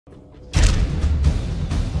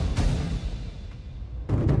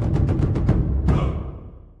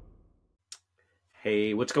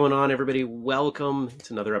Hey, what's going on, everybody? Welcome.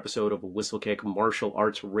 It's another episode of Whistlekick Martial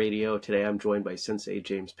Arts Radio. Today, I'm joined by Sensei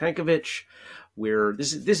James Pankiewicz.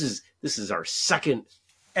 This is our second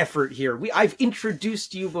effort here. I've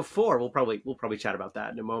introduced you before. We'll probably chat about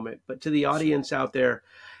that in a moment. But to the audience out there,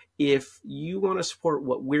 if you want to support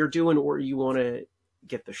what we're doing, or you want to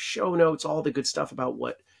get the show notes, all the good stuff about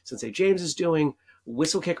what Sensei James is doing,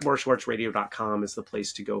 whistlekickmartialartsradio.com is the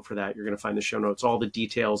place to go for that. You're going to find the show notes, all the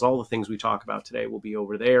details, all the things we talk about today will be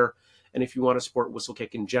over there. And if you want to support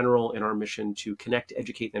Whistlekick in general in our mission to connect,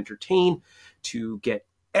 educate, and entertain, to get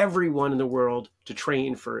everyone in the world to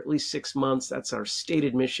train for at least 6 months, that's our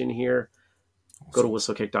stated mission here. Awesome. Go to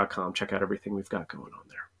whistlekick.com. Check out everything we've got going on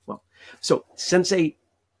there. Well, so Sensei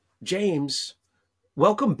James,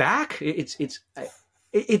 welcome back.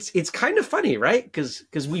 It's kind of funny, right?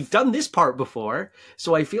 Because we've done this part before,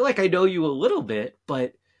 so I feel like I know you a little bit,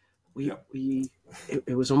 but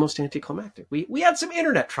it was almost anticlimactic. We had some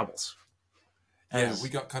internet troubles. Yeah, we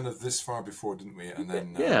got kind of this far before, didn't we? And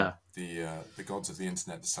then the gods of the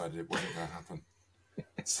internet decided it wasn't going to happen.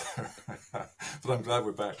 So, but I'm glad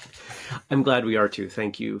we're back. I'm glad we are too.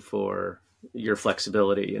 Thank you for your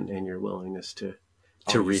flexibility and your willingness to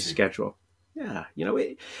reschedule. Yeah,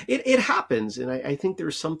 it happens. And I think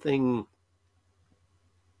there's something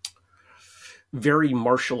very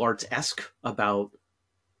martial arts-esque about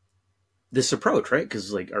this approach, right?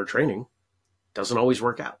 Because like our training doesn't always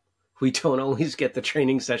work out. We don't always get the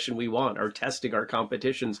training session we want, our testing, our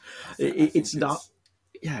competitions. It's not.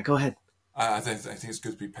 Yeah, go ahead. I think it's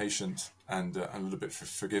good to be patient and a little bit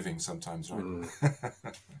forgiving sometimes, right?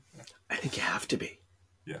 I think you have to be.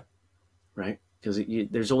 Yeah. Right? Because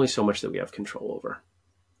there's only so much that we have control over.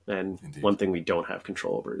 And Indeed. One thing we don't have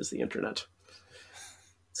control over is the internet.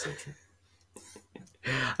 So true.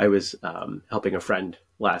 I was helping a friend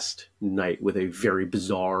last night with a very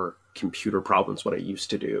bizarre computer problem. It's what I used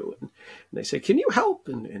to do. And they said, can you help?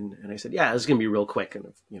 And I said, yeah, it's going to be real quick. And,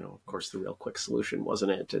 of course, the real quick solution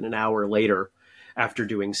wasn't it. And an hour later, after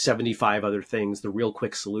doing 75 other things, the real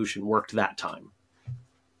quick solution worked that time.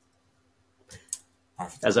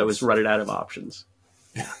 As I was running out of options.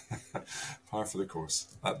 Yeah, par for the course.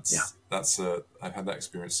 That's I've had that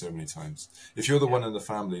experience so many times. If you're the one in the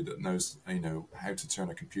family that knows, how to turn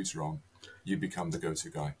a computer on, you become the go-to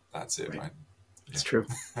guy. That's it, right? It's true.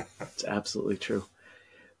 It's absolutely true.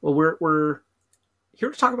 Well, we're here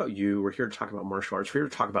to talk about you. We're here to talk about martial arts. We're here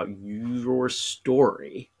to talk about your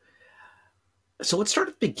story. So let's start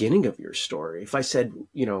at the beginning of your story. If I said,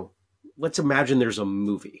 let's imagine there's a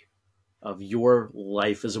movie of your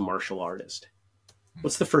life as a martial artist.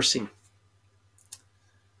 What's the first scene?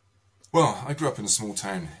 Well, I grew up in a small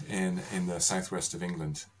town in the southwest of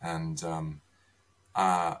England, and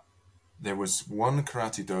there was one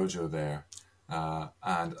karate dojo there,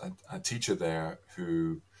 and a teacher there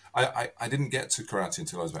who... I didn't get to karate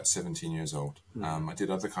until I was about 17 years old. I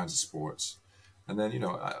did other kinds of sports, and then,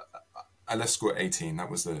 I left school at 18.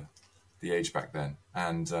 That was the age back then,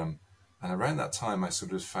 and around that time, I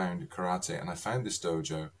sort of found karate, and I found this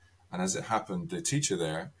dojo. And as it happened, the teacher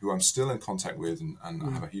there, who I'm still in contact with and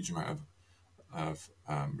I have a huge amount of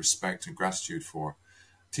respect and gratitude for,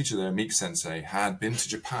 teacher there, Meek Sensei, had been to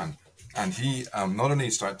Japan. And he not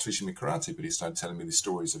only started teaching me karate, but he started telling me the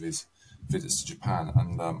stories of his visits to Japan.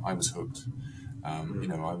 And I was hooked. I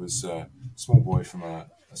was a small boy from a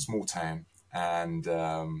small town. And,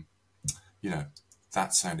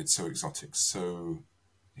 that sounded so exotic, so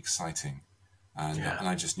exciting, and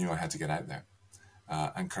I just knew I had to get out there.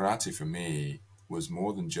 And karate for me was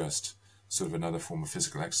more than just sort of another form of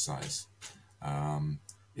physical exercise.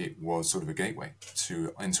 It was sort of a gateway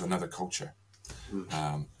into another culture,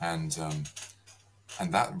 and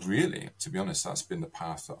that really, to be honest, that's been the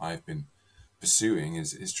path that I've been pursuing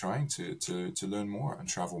is trying to learn more and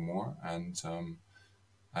travel more. And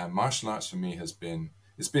martial arts for me it's been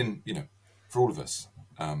for all of us.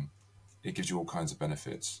 It gives you all kinds of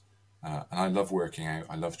benefits. And I love working out.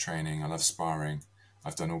 I love training. I love sparring.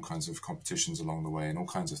 I've done all kinds of competitions along the way and all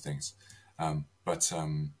kinds of things. But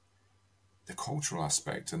the cultural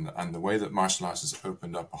aspect and the way that martial arts has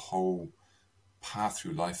opened up a whole path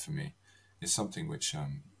through life for me is something which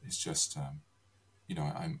is just,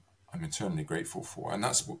 I'm eternally grateful for. And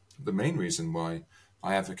that's the main reason why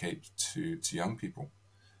I advocate to young people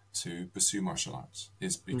to pursue martial arts,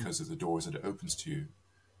 is because of the doors that it opens to you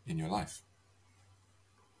in your life.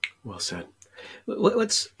 Well said.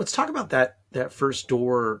 Let's talk about that first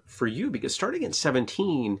door for you, because starting at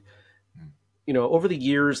 17, over the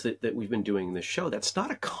years that we've been doing this show, that's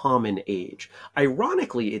not a common age.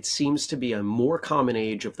 Ironically, it seems to be a more common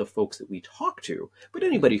age of the folks that we talk to. But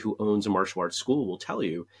anybody who owns a martial arts school will tell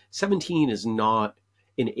you 17 is not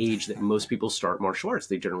an age that most people start martial arts.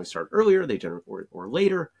 They generally start earlier, or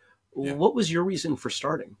later. Yeah. What was your reason for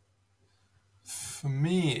starting? For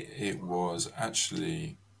me, it was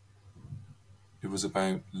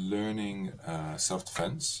about learning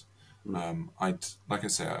self-defense. Like I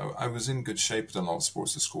say, I was in good shape, done a lot of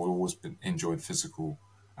sports at school, always enjoyed physical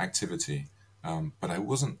activity. But I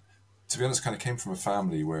wasn't, to be honest, kind of came from a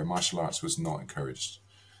family where martial arts was not encouraged.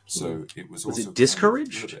 So it was also... Was it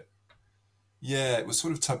discouraged? Yeah, it was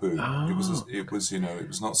sort of taboo. Oh. It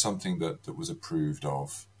was not something that was approved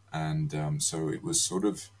of. And so it was sort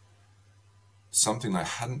of something I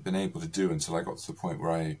hadn't been able to do until I got to the point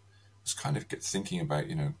where I was kind of thinking about,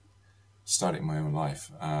 starting my own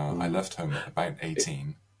life. I left home at about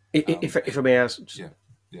 18. If I may ask,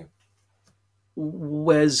 yeah.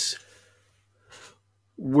 Was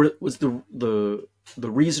the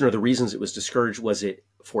reason or the reasons it was discouraged, was it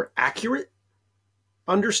for accurate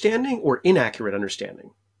understanding or inaccurate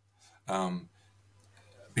understanding?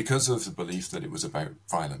 Because of the belief that it was about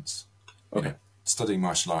violence. Okay. Studying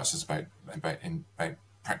martial arts is about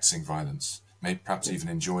practicing violence, maybe perhaps even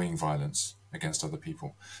enjoying violence against other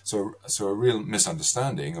people. So a real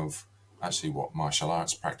misunderstanding of actually what martial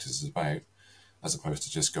arts practice is about, as opposed to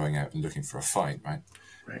just going out and looking for a fight, right?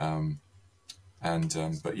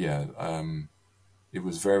 But yeah, it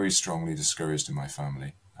was very strongly discouraged in my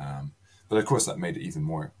family. But of course, that made it even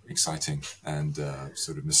more exciting and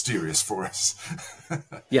sort of mysterious for us.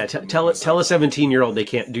 Yeah, tell a 17-year-old they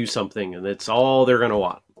can't do something, and that's all they're going to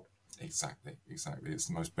want. Exactly. It's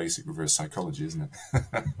the most basic reverse psychology, isn't it?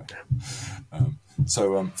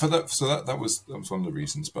 That was one of the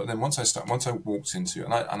reasons. But then once I walked into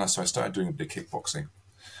I started doing a bit of kickboxing.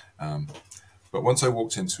 But once I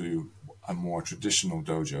walked into a more traditional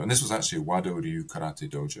dojo, and this was actually a Wado Ryu karate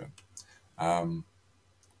dojo,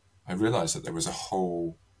 I realized that there was a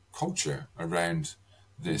whole culture around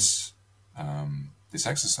this this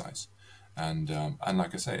exercise, and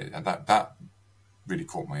like I say, that really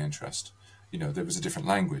caught my interest. There was a different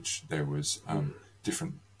language, there was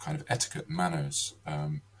different kind of etiquette, manners,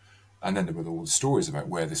 and then there were all the stories about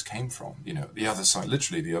where this came from. The other side,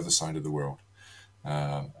 literally the other side of the world.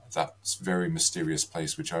 That very mysterious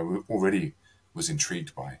place, which I already was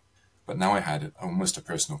intrigued by, but now I had almost a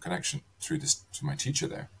personal connection through my teacher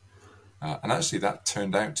there. And actually, that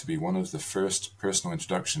turned out to be one of the first personal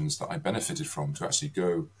introductions that I benefited from to actually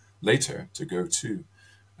go later to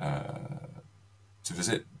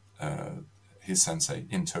visit his sensei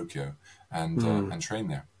in Tokyo and train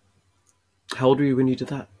there. How old were you when you did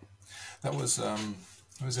that? That was I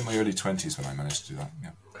was in my early 20s when I managed to do that.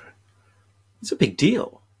 Yeah, it's a big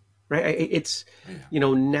deal, right? It's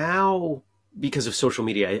now, because of social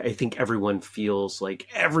media, I think everyone feels like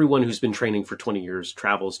everyone who's been training for 20 years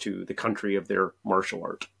travels to the country of their martial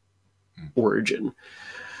art origin.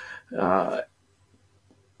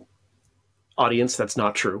 Audience, that's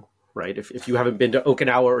not true, right? If you haven't been to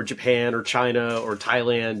Okinawa or Japan or China or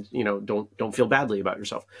Thailand, don't feel badly about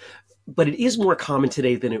yourself. But it is more common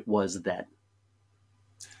today than it was then.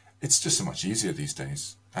 It's just so much easier these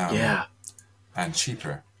days. And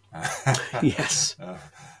cheaper. Yes.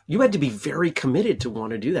 You had to be very committed to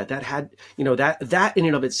want to do that. That had, that in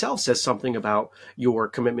and of itself says something about your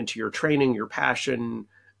commitment to your training, your passion,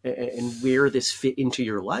 and where this fit into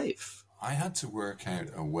your life. I had to work out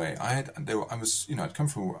a way. I'd come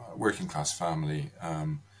from a working class family.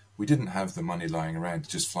 We didn't have the money lying around to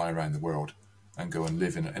just fly around the world and go and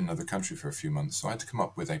live in another country for a few months. So I had to come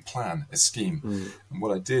up with a plan, a scheme. And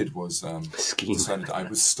what I did was decided I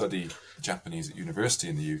would study Japanese at university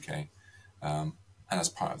in the UK. And as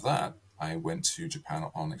part of that, I went to Japan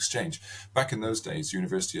on exchange. Back in those days,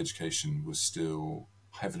 university education was still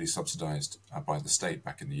heavily subsidized by the state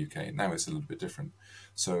back in the UK. Now it's a little bit different.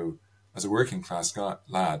 So as a working class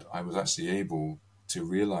lad, I was actually able to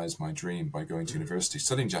realize my dream by going to university,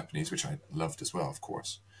 studying Japanese, which I loved as well, of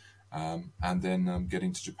course, and then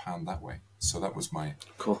getting to Japan that way. So that was my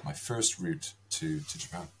first route to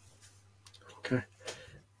Japan. Okay.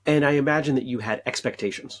 And I imagine that you had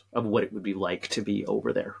expectations of what it would be like to be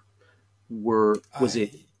over there. Was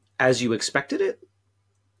it as you expected it?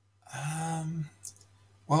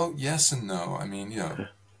 Well, yes and no. I mean,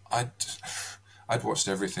 I'd watched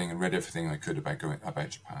everything and read everything I could about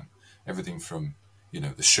Japan. Everything from,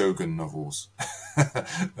 the Shogun novels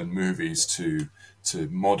and movies to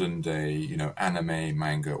modern day, anime,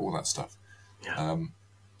 manga, all that stuff. Yeah.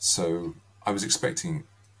 So I was expecting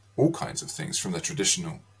all kinds of things from the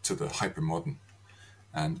traditional to the hyper modern.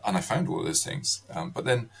 And I found all of those things. But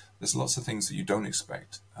then there's lots of things that you don't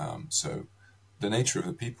expect. So the nature of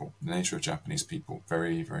the people, the nature of Japanese people,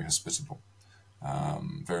 very, very hospitable,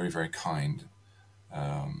 very, very kind,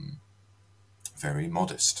 very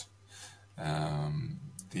modest.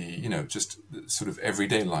 Just the sort of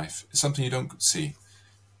everyday life is something you don't see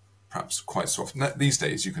perhaps quite so often. These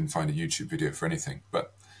days you can find a YouTube video for anything,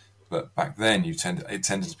 but back then it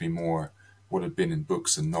tended to be more what had been in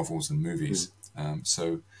books and novels and movies.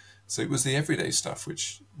 So it was the everyday stuff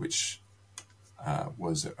which was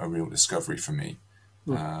a real discovery for me.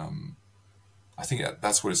 I think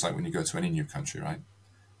that's what it's like when you go to any new country, right?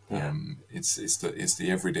 Yeah. It's the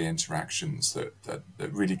everyday interactions that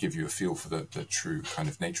really give you a feel for the true kind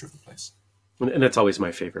of nature of the place. And that's always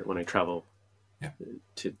my favorite when I travel. Yeah.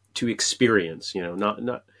 To experience,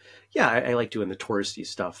 not. Yeah, I like doing the touristy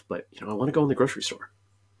stuff, but I want to go in the grocery store.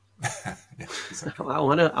 Yeah, exactly. I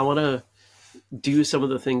want to do some of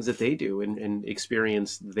the things that they do and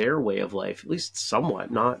experience their way of life, at least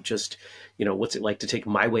somewhat, not just, what's it like to take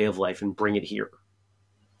my way of life and bring it here.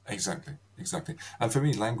 Exactly. And for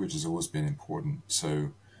me, language has always been important.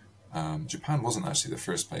 So Japan wasn't actually the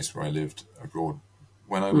first place where I lived abroad.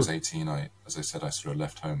 When I was 18, as I said, I sort of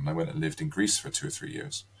left home and I went and lived in Greece for 2 or 3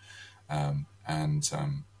 years. Why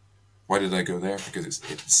did I go there? Because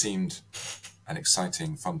it seemed an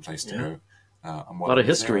exciting, fun place to go. And a lot of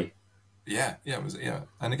history. It was.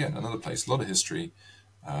 And again, another place, a lot of history,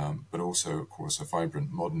 but also, of course, a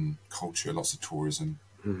vibrant modern culture, lots of tourism.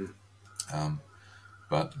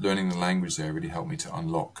 But learning the language there really helped me to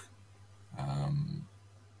unlock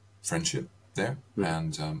friendship there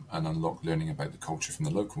and unlock learning about the culture from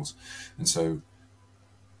the locals. And so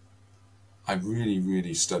I really,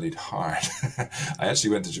 really studied hard. I actually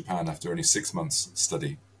went to Japan after only 6 months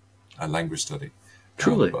language study.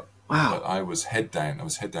 Truly? Wow. But I was head down. I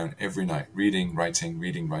was head down every night, reading, writing,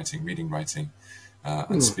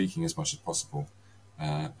 and speaking as much as possible.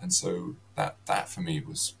 And so that for me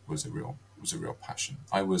was a real passion.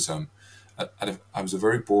 I was a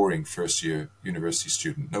very boring first year university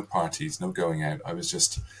student. No parties, no going out. I was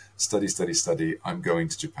just study. I'm going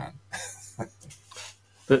to Japan.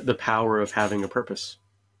 The power of having a purpose.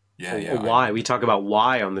 Yeah. Why? We talk about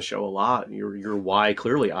why on the show a lot. Your why,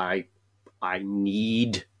 clearly, I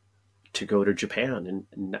need to go to Japan,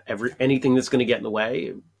 and anything that's going to get in the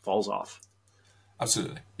way falls off.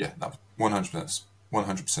 Absolutely. Yeah, that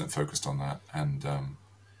 100% focused on that. And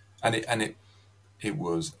it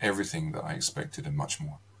was everything that I expected and much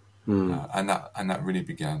more. And that really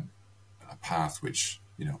began a path which,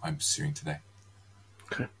 I'm pursuing today.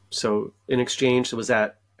 Okay. So in exchange, so was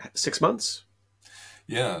that 6 months?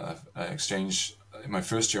 Yeah, exchange. In my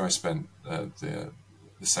first year, I spent the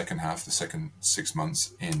second 6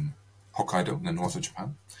 months in Hokkaido, in the north of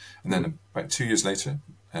Japan. And then about 2 years later,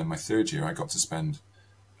 in my third year, I got to spend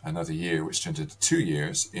another year, which turned into 2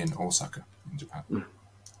 years in Osaka, in Japan.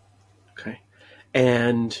 Okay.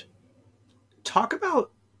 And talk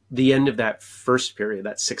about the end of that first period,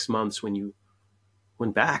 that 6 months when you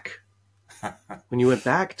went back. When you went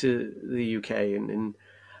back to the UK and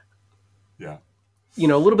yeah,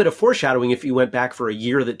 a little bit of foreshadowing. If you went back for a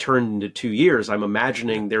year that turned into 2 years, I'm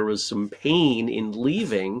imagining there was some pain in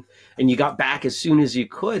leaving, and you got back as soon as you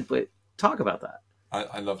could. But talk about that.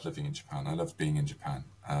 I love living in Japan. I loved being in Japan,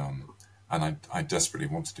 and I desperately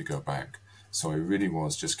wanted to go back. So I really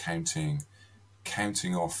was just counting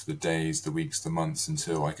off the days, the weeks, the months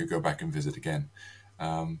until I could go back and visit again.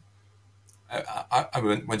 I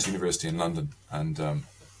went to university in London, and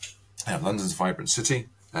London's a vibrant city,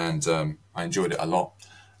 and I enjoyed it a lot.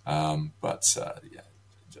 But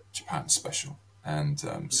Japan's special, and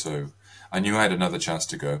so I knew I had another chance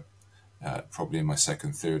to go, probably in my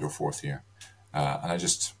second, third, or fourth year, and I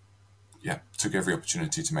just took every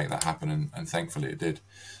opportunity to make that happen, and thankfully it did.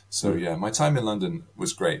 So my time in London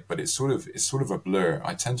was great, but it's sort of a blur.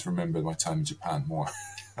 I tend to remember my time in Japan more.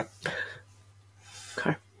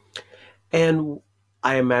 Okay. And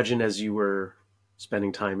I imagine as you were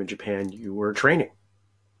spending time in Japan, you were training.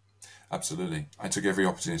 Absolutely. I took every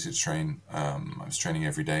opportunity to train. I was training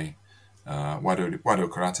every day. Wado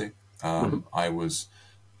karate. I was,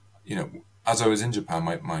 as I was in Japan,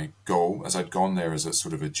 my goal, as I'd gone there as a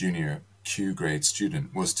sort of a junior Q grade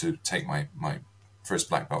student, was to take my first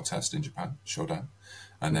black belt test in Japan, Shodan,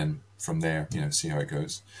 and then from there, see how it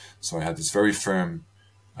goes. So I had this very firm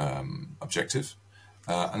objective.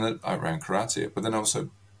 And then I ran karate, but then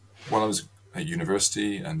also while I was at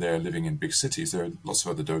university and there living in big cities, there are lots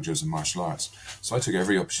of other dojos and martial arts. So I took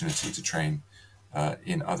every opportunity to train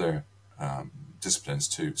in other disciplines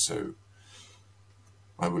too. So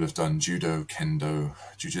I would have done judo, kendo,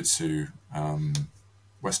 jiu-jitsu,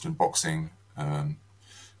 Western boxing, Nihon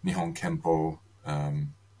Kempo,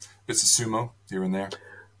 bits of sumo here and there,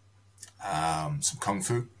 some kung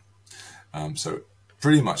fu. So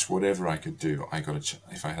pretty much whatever I could do, I got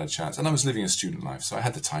if I had a chance. And I was living a student life, so I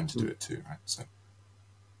had the time to do it too, right? So.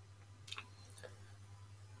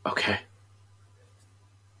 Okay.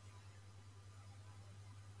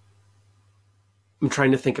 I'm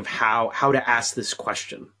trying to think of how to ask this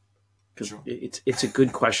question, because Sure. it's a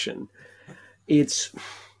good question. It's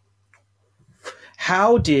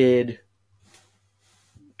how did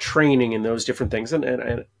training in those different things,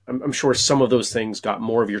 and I'm sure some of those things got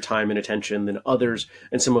more of your time and attention than others,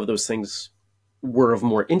 and some of those things were of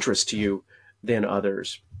more interest to you than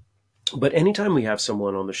others. But anytime we have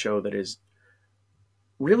someone on the show that is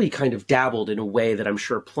really kind of dabbled in a way that I'm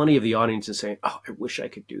sure plenty of the audience is saying, oh, I wish I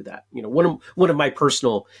could do that. You know, one of my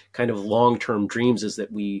personal kind of long-term dreams is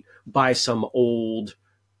that we buy some old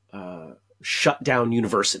shut down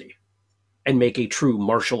university and make a true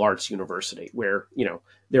martial arts university where, you know,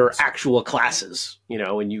 there are actual classes, you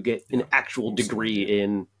know, and you get an actual degree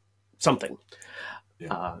in something.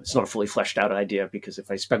 Yeah. It's not a fully fleshed out idea, because if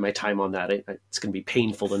I spend my time on that, it's going to be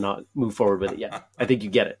painful to not move forward with it yet. I think you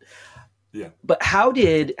get it. Yeah. But how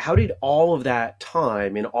did all of that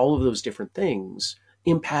time and all of those different things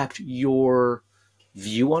impact your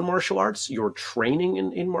view on martial arts, your training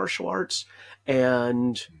in martial arts?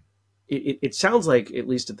 And it sounds like, at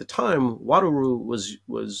least at the time, Wado-ryu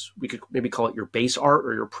was we could maybe call it your base art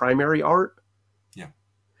or your primary art. Yeah.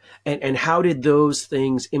 And how did those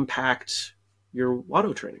things impact your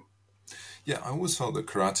Wado training? Yeah, I always felt that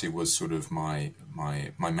karate was sort of my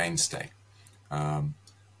mainstay.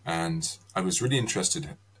 And I was really interested,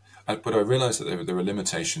 but I realized that there were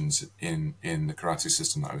limitations in the karate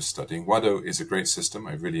system that I was studying. Wado is a great system.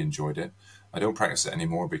 I really enjoyed it. I don't practice it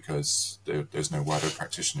anymore because there's no Wado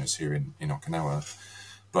practitioners here in Okinawa.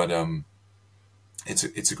 But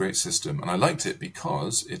it's a great system. And I liked it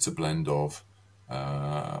because it's a blend of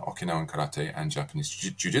Okinawan karate and Japanese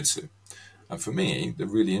jiu-jitsu. And for me, the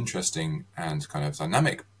really interesting and kind of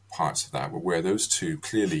dynamic parts of that were where those two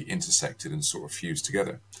clearly intersected and sort of fused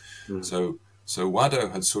together. So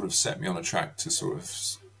Wado had sort of set me on a track to sort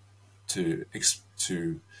of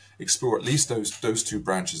to explore at least those two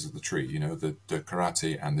branches of the tree, you know, the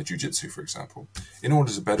karate and the jiu-jitsu, for example, in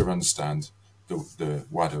order to better understand the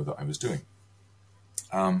Wado that I was doing.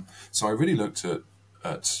 So I really looked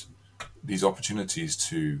at these opportunities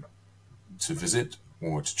to visit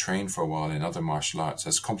or to train for a while in other martial arts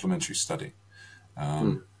as complementary study.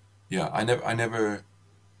 Yeah, I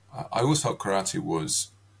always felt karate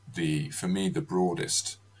was for me the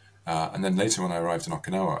broadest. And then later when I arrived in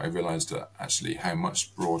Okinawa, I realized that actually how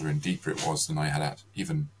much broader and deeper it was than I had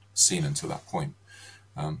even seen until that point.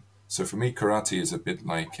 So for me, karate is a bit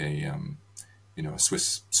like a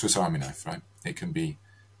Swiss Army knife, right? It can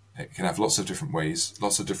have lots of different ways,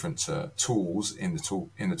 lots of different tools in the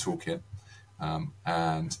toolkit,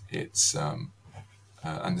 and it's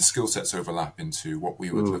and the skill sets overlap into what we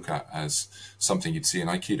would look at as something you'd see in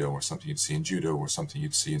Aikido, or something you'd see in Judo, or something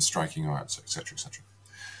you'd see in striking arts, etc., etc.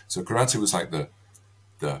 So karate was like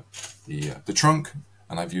the trunk,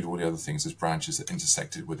 and I viewed all the other things as branches that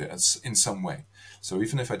intersected with it in some way. So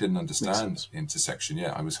even if I didn't understand intersection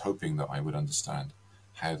yet, I was hoping that I would understand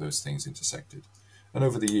how those things intersected. And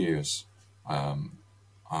over the years,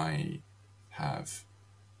 I have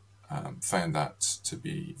found that to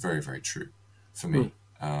be very, very true for me.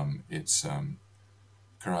 It's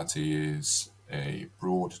karate is a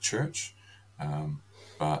broad church,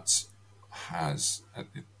 but has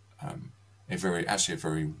a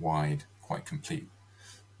very wide, quite complete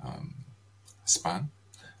span.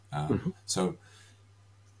 So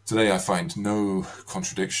today I find no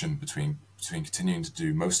contradiction between continuing to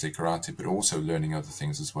do mostly karate, but also learning other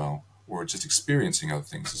things as well, or just experiencing other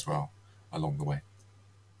things as well along the way.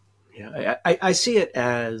 Yeah, I see it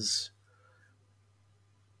as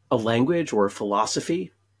a language or a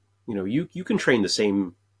philosophy. You know, you can train the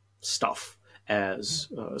same stuff as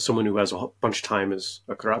someone who has a bunch of time as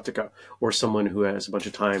a karateka, or someone who has a bunch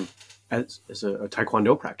of time as a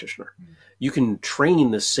taekwondo practitioner. You can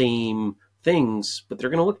train the same things, but they're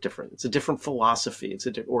going to look different. It's a different philosophy. It's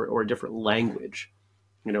or a different language.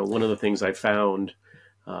 You know, one of the things I found,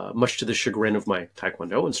 much to the chagrin of my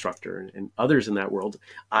taekwondo instructor and others in that world,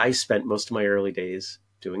 I spent most of my early days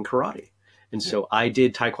doing karate. And so I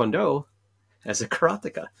did taekwondo as a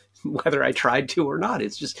karateka, whether I tried to or not.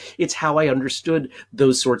 It's how I understood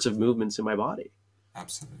those sorts of movements in my body.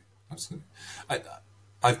 Absolutely.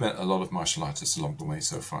 I've met a lot of martial artists along the way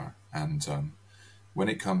so far. And when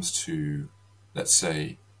it comes to let's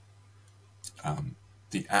say,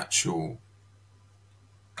 the actual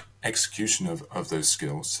execution of those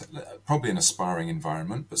skills, probably in a sparring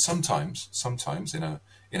environment, but sometimes in an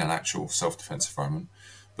actual self-defense environment,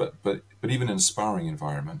 but even in a sparring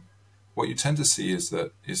environment, what you tend to see is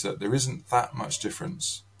that there isn't that much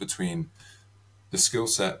difference between the skill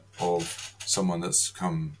set of someone that's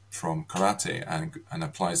come from karate and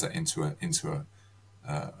applies that into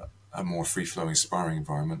a more free-flowing sparring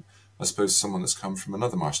environment, as opposed to someone that's come from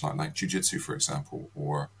another martial art like jiu-jitsu, for example,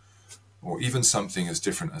 or even something as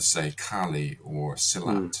different as, say, Kali or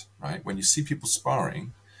Silat, right? When you see people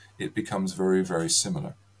sparring, it becomes very, very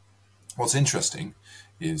similar. What's interesting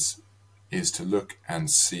is to look and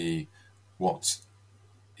see what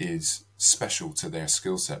is special to their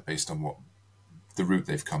skill set based on what the route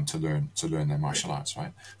they've come to learn their martial arts,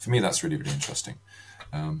 right? For me, that's really, really interesting.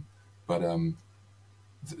 The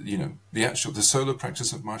solo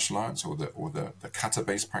practice of martial arts or the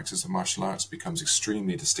kata-based practice of martial arts becomes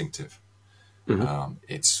extremely distinctive.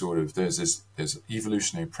 It's sort of there's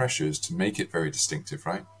evolutionary pressures to make it very distinctive,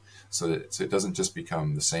 right? So it doesn't just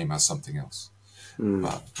become the same as something else.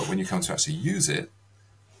 But when you come to actually use it,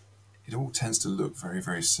 it all tends to look very,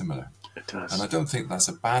 very similar. It does. And I don't think that's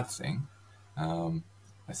a bad thing.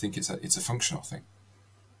 I think it's a functional thing.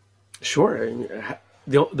 Sure.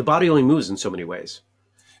 The body only moves in so many ways.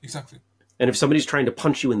 Exactly. And if somebody's trying to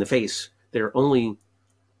punch you in the face, there are only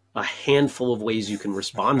a handful of ways you can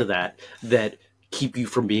respond to that keep you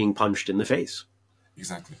from being punched in the face.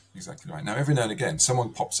 Exactly right. Now, every now and again,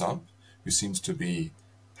 someone pops up who seems to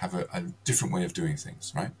have a different way of doing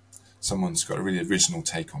things, right? Someone's got a really original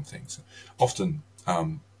take on things. Often,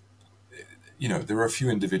 there are a few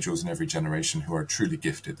individuals in every generation who are truly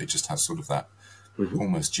gifted. They just have sort of that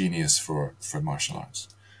almost genius for martial arts.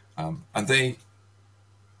 And they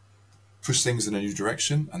push things in a new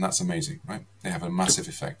direction, and that's amazing, right? They have a massive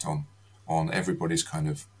effect on everybody's kind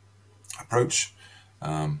of approach.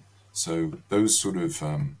 So those sort of,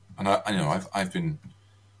 and I've been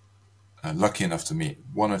lucky enough to meet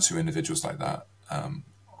one or two individuals like that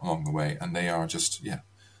along the way, and they are just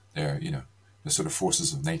they're sort of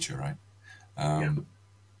forces of nature, right?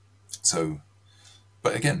 So,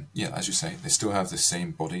 but again, as you say, they still have the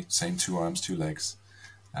same body, same 2 arms, 2 legs.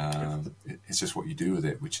 It's just what you do with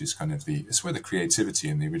it, which is kind of it's where the creativity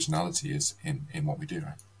and the originality is in what we do,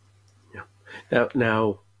 right? Yeah.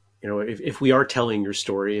 Now, if we are telling your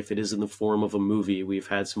story, if it is in the form of a movie, we've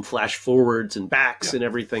had some flash forwards and backs and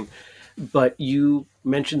everything, but you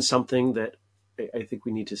mentioned something that I think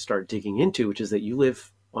we need to start digging into, which is that you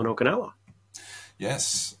live on Okinawa.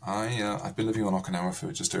 Yes, I've been living on Okinawa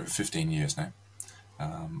for just over 15 years now.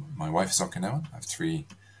 My wife is Okinawan. I have 3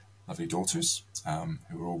 lovely daughters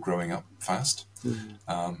who are all growing up fast.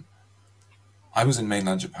 I was in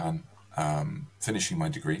mainland Japan finishing my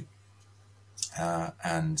degree,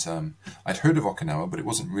 and I'd heard of Okinawa, but it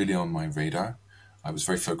wasn't really on my radar. I was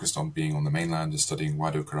very focused on being on the mainland and studying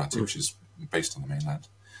Wado Karate, which is based on the mainland.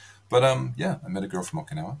 But I met a girl from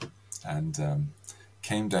Okinawa and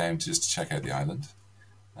came down just to check out the island.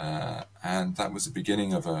 And that was the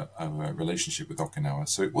beginning of a relationship with Okinawa.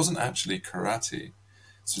 So it wasn't actually karate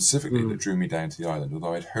specifically that drew me down to the island,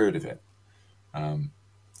 although I'd heard of it.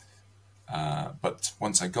 But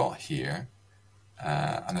once I got here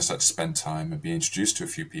and I started to spend time and be introduced to a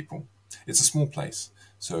few people, it's a small place.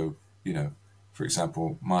 So, for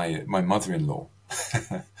example, my mother-in-law,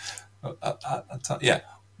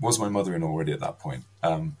 was my mother-in-law already at that point.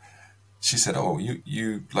 She said, "Oh,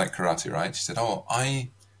 you like karate, right?" She said, "Oh,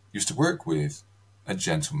 I used to work with a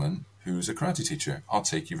gentleman who's a karate teacher. I'll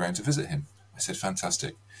take you round to visit him." I said,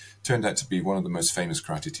 "Fantastic." Turned out to be one of the most famous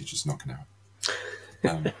karate teachers in Okinawa.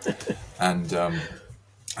 And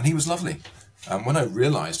he was lovely. When I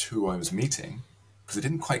realized who I was meeting, because it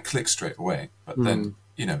didn't quite click straight away, but then,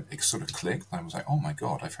 it sort of clicked. I was like, oh my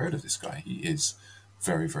God, I've heard of this guy. He is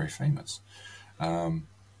very, very famous.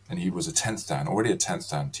 And he was already a 10th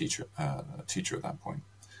Dan teacher at that point.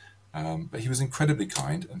 But he was incredibly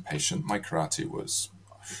kind and patient. My karate was,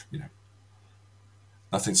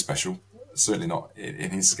 nothing special, certainly not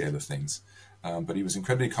in his scale of things. But he was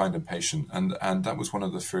incredibly kind and patient. And that was one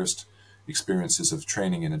of the first experiences of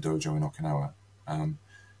training in a dojo in Okinawa.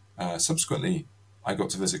 Subsequently, I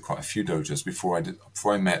got to visit quite a few dojos before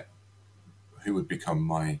I met who would become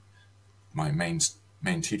my main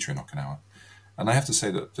teacher in Okinawa. And I have to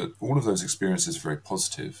say that all of those experiences are very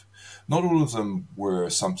positive. Not all of them were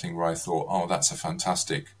something where I thought, oh, that's a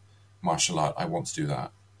fantastic martial art, I want to do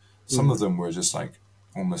that. Some of them were just like,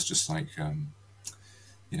 almost just like,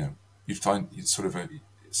 you find it's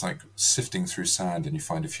like sifting through sand and you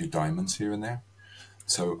find a few diamonds here and there.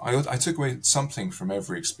 So I took away something from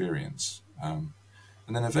every experience. And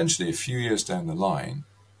then eventually, a few years down the line,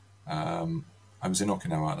 I was in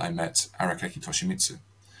Okinawa and I met Arakaki Toshimitsu.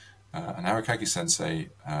 And Arakaki sensei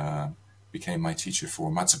became my teacher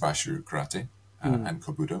for Matsubashu karate and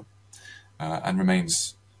Kobudo, and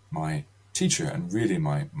remains my teacher and really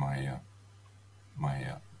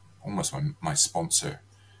almost my sponsor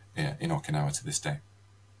in Okinawa to this day.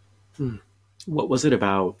 What was it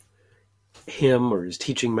about him or his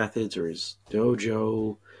teaching methods or his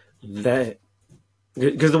dojo that,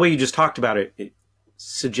 because the way you just talked about it, it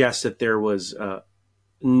suggests that there was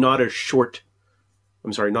not a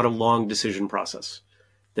long decision process,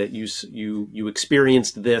 that you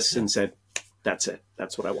experienced this and said, that's it,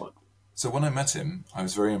 that's what I want. So when I met him, I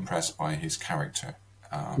was very impressed by his character.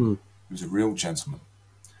 He was a real gentleman,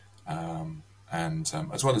 and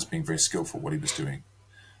as well as being very skillful at what he was doing.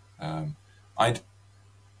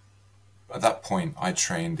 At that point, I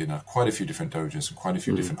trained in quite a few different dojos and quite a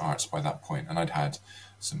few different arts by that point, and I'd had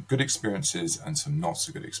some good experiences and some not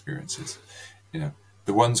so good experiences.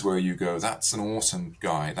 The ones where you go, that's an awesome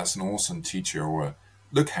guy, that's an awesome teacher, or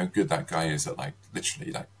look how good that guy is at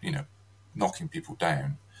literally knocking people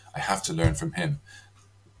down. I have to learn from him.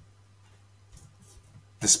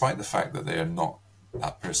 Despite the fact that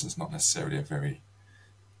that person's not necessarily a very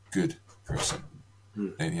good person.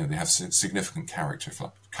 They have significant character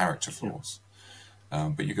flaws.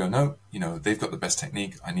 But you go, no, they've got the best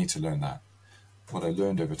technique. I need to learn that. What I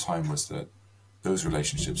learned over time was that those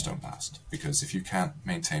relationships don't last, because if you can't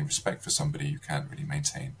maintain respect for somebody, you can't really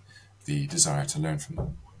maintain the desire to learn from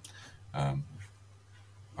them.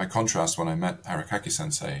 By contrast, when I met Arakaki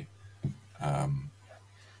sensei, I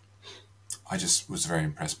just was very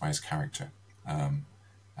impressed by his character, and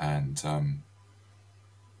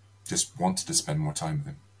just wanted to spend more time with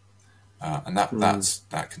him, and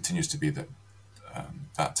that continues to be that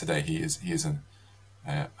today. He is a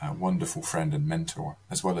wonderful friend and mentor,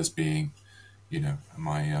 as well as being,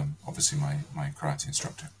 my obviously my karate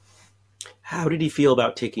instructor. How did he feel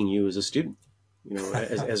about taking you as a student?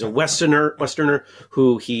 As a Westerner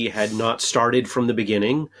who he had not started from the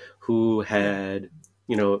beginning, who had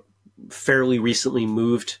fairly recently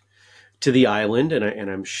moved to the island, and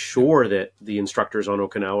I'm sure that the instructors on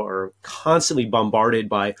Okinawa are constantly bombarded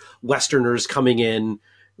by Westerners coming in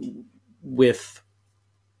with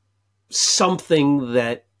something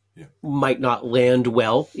that might not land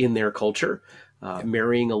well in their culture,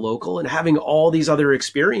 marrying a local and having all these other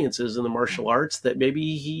experiences in the martial arts that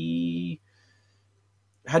maybe he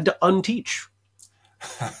had to unteach.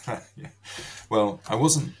 Well, I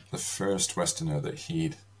wasn't the first Westerner that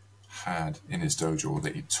he'd had in his dojo or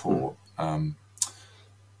that he taught.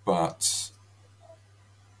 But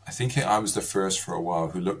I think I was the first for a while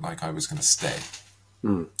who looked like I was going to stay.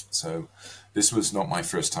 So this was not my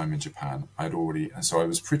first time in Japan. And so I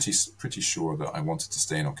was pretty sure that I wanted to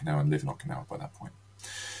stay in Okinawa and live in Okinawa by that point.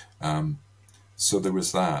 So there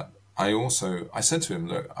was that. I said to him,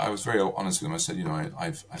 look, I was very honest with him. I said,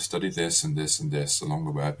 I've studied this and this and this along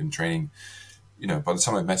the way. I've been training, by the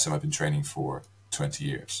time I met him, I've been training for 20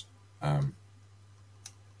 years.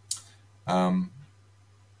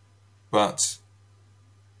 But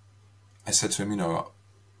I said to him,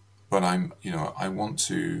 but I want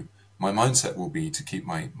to, my mindset will be to keep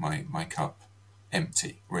my cup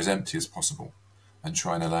empty, or as empty as possible, and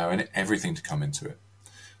try and allow everything to come into it.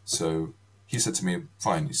 So he said to me,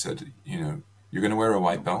 fine, he said, you're going to wear a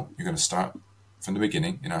white belt, you're going to start from the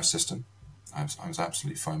beginning in our system. I was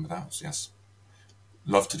absolutely fine with that. Yes,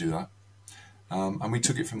 love to do that. And we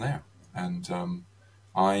took it from there. And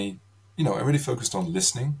I really focused on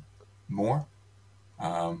listening more,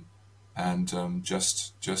 and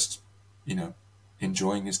just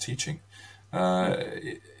enjoying his teaching.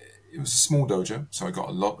 It was a small dojo, so I got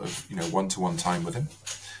a lot of one-to-one time with him.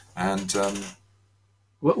 And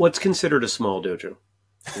what's considered a small dojo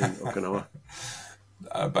in Okinawa?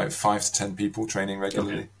 About 5 to 10 people training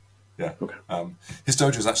regularly. Okay. Yeah. Okay. His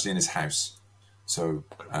dojo is actually in his house, so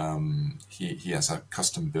he has a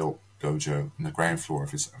custom-built dojo on the ground floor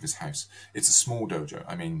of his house. It's a small dojo.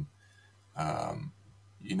 I mean,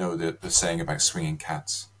 the saying about swinging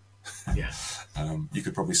cats. Yeah. You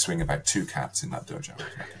could probably swing about 2 cats in that dojo.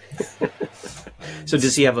 So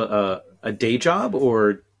does he have a day job,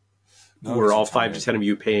 or were all 5 to 10 of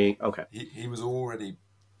you paying? Okay. He was already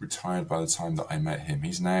retired by the time that I met him.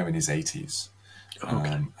 He's now in his 80s,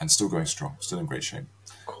 and still going strong, still in great shape.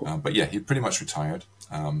 Cool. But yeah, he pretty much retired.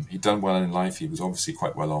 He'd done well in life. He was obviously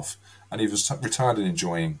quite well off, and he was retired and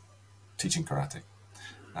enjoying teaching karate.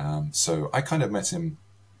 So I kind of met him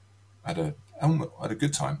at a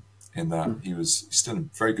good time, in that he was still in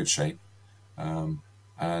very good shape.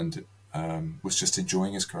 and was just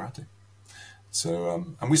enjoying his karate. So,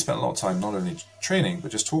 and we spent a lot of time not only training,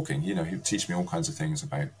 but just talking. You know, he would teach me all kinds of things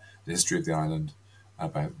about the history of the island,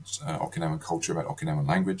 about Okinawan culture, about Okinawan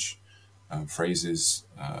language, phrases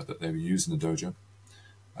that they were used in the dojo,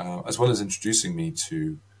 as well as introducing me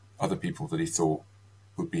to other people that he thought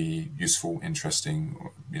would be useful, interesting,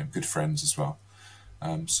 or, you know, good friends as well.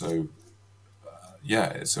 So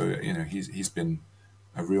he's been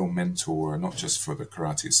a real mentor, not just for the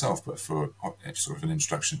karate itself, but for sort of an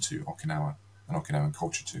introduction to Okinawa and Okinawan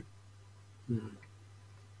culture too.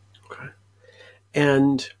 Okay.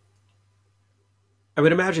 And I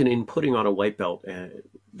would imagine in putting on a white belt,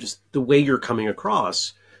 just the way you're coming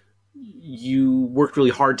across, you worked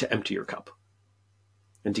really hard to empty your cup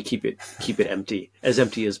and to keep it empty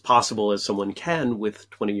as possible as someone can with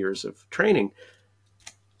 20 years of training.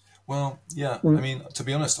 Well, yeah. I mean, to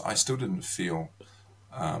be honest, I still didn't feel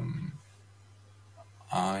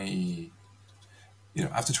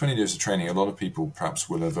after 20 years of training, a lot of people perhaps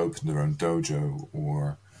will have opened their own dojo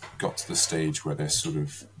or got to the stage where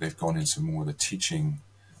they've gone into more the teaching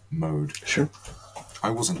mode. Sure.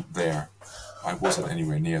 I wasn't there. I wasn't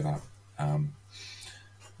anywhere near that.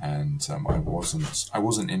 I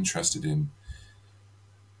wasn't interested in,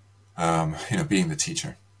 being the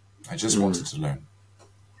teacher. I just wanted to learn.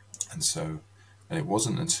 And it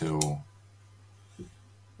wasn't until,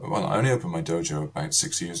 I only opened my dojo about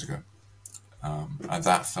 6 years ago. And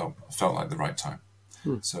that felt like the right time.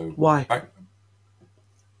 So why?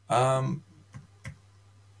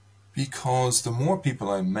 Because the more people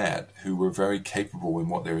I met who were very capable in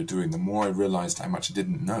what they were doing, the more I realized how much I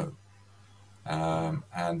didn't know.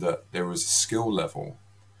 And that there was a skill level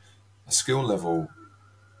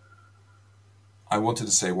I wanted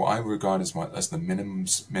to say what I regard as the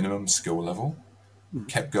minimum skill level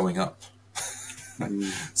kept going up.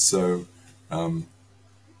 So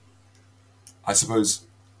I suppose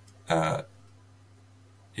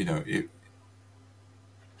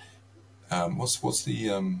what's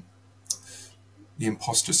the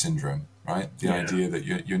imposter syndrome, right? The idea that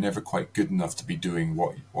you're never quite good enough to be doing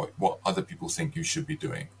what other people think you should be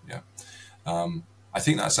doing. Yeah. I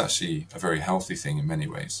think that's actually a very healthy thing in many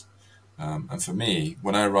ways. And for me,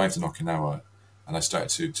 when I arrived in Okinawa and I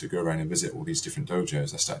started to go around and visit all these different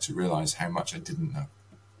dojos, I started to realize how much I didn't know.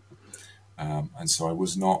 And so I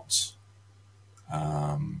was not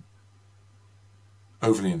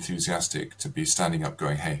overly enthusiastic to be standing up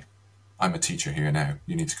going, hey, I'm a teacher here now.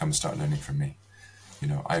 You need to come and start learning from me. You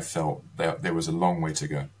know, I felt there was a long way to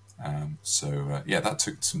go. That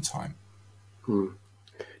took some time.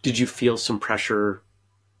 Did you feel some pressure,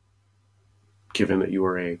 given that you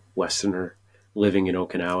were a Westerner living in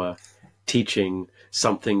Okinawa, teaching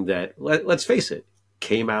something that, let's face it,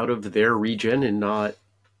 came out of their region and not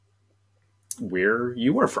where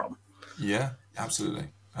you were from? Yeah, absolutely.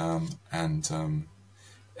 And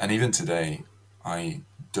even today, I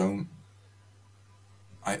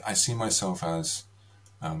see myself as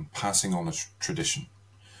passing on a tradition.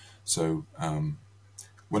 So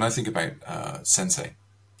when I think about sensei,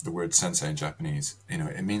 the word sensei in Japanese,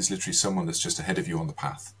 it means literally someone that's just ahead of you on the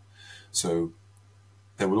path. So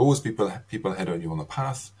there will always be people ahead of you on the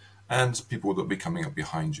path and people that will be coming up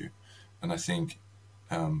behind you. And I think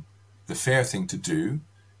the fair thing to do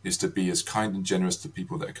is to be as kind and generous to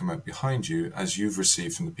people that come out behind you as you've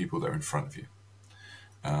received from the people that are in front of you.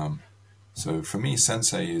 So for me,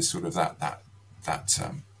 sensei is sort of that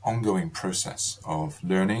ongoing process of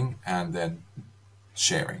learning and then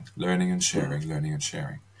sharing, learning and sharing, learning and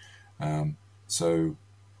sharing. So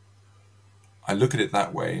I look at it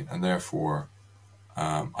that way, and therefore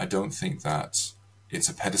I don't think that it's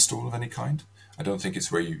a pedestal of any kind. I don't think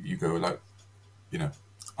it's where you go like,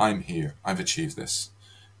 I'm here, I've achieved this.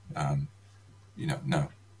 No,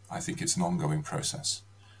 I think it's an ongoing process.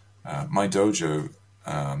 My dojo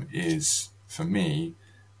is, for me,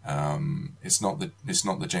 it's not the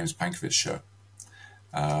James Pankiewicz show.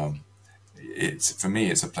 For me,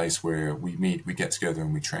 it's a place where we meet, we get together,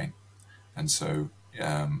 and we train. And so,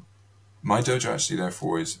 my dojo actually,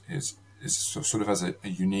 therefore, is sort of has a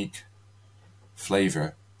unique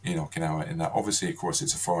flavor in Okinawa. In that, obviously, of course,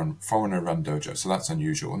 it's a foreigner-run dojo, so that's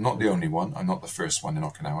unusual. I'm not the only one. I'm not the first one in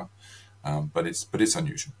Okinawa, but it's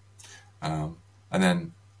unusual. And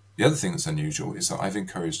then the other thing that's unusual is that I've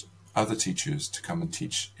encouraged other teachers to come and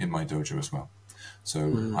teach in my dojo as well.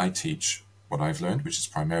 So I teach what I've learned, which is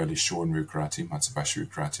primarily Shorin-ryu karate, Matsubashi-ryu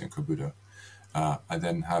karate, and Kobudo. I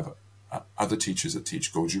then have other teachers that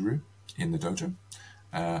teach Goju-ryu in the dojo,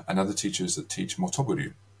 and other teachers that teach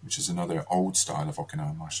Motobu-ryu, which is another old style of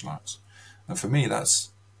Okinawan martial arts. And for me,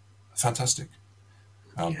 that's fantastic.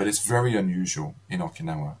 But it's very unusual in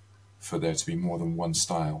Okinawa for there to be more than one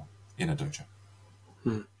style in a dojo.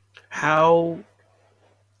 How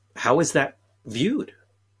is that viewed,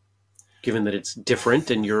 given that it's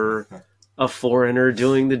different and you're a foreigner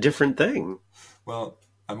doing the different thing? Well,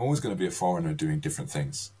 I'm always going to be a foreigner doing different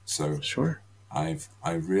things. So sure. I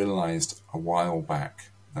realized a while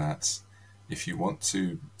back that if you want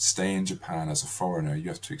to stay in Japan as a foreigner, you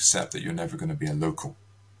have to accept that you're never going to be a local.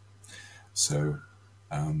 So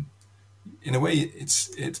in a way,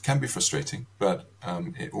 it can be frustrating, but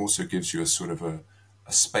it also gives you a sort of a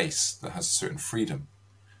space that has a certain freedom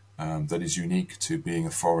that is unique to being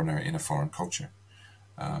a foreigner in a foreign culture.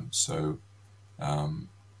 So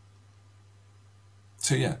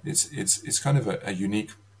yeah, it's kind of a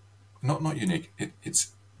unique, not unique.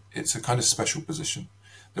 It's a kind of special position.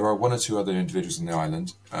 There are one or two other individuals on the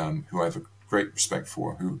island who I have a great respect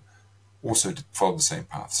for, who also followed the same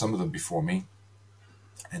path. Some of them before me,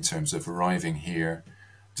 in terms of arriving here,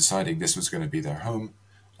 deciding this was going to be their home,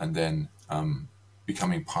 and then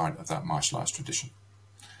becoming part of that martial arts tradition.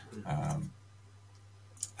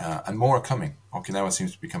 And more are coming. Okinawa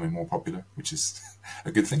seems to be becoming more popular, which is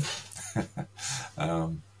a good thing.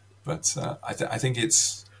 But I think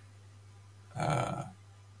it's...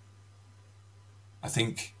 I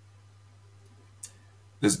think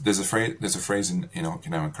there's a phrase in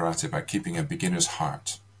Okinawan karate about keeping a beginner's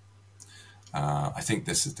heart. I think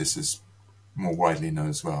this is more widely known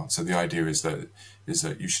as well. So the idea is that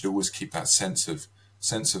you should always keep that sense of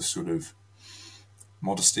sort of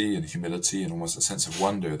modesty and humility, and almost a sense of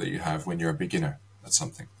wonder that you have when you're a beginner at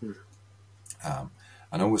something.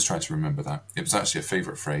 And always try to remember that. It was actually a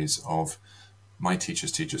favorite phrase of my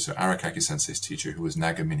teacher's teacher, so Arakaki Sensei's teacher, who was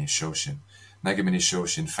Nagamine Shoshin. Nagamine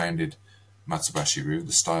Shoshin founded Matsubashi-ryu,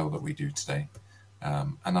 the style that we do today.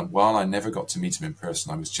 And while I never got to meet him in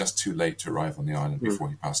person, I was just too late to arrive on the island before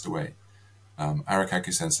he passed away.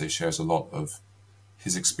 Arakaki Sensei shares a lot of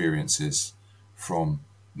his experiences from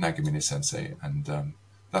Nagamine Sensei, and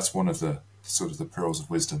that's one of the sort of the pearls of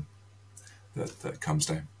wisdom that comes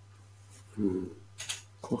down.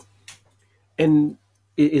 Cool. And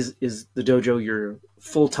is the dojo your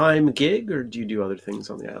full-time gig, or do you do other things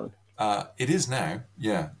on the island? It is now,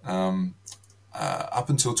 yeah. Up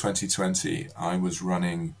until 2020, I was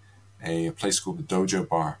running a place called the Dojo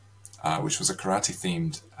Bar, which was a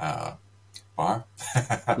karate-themed bar,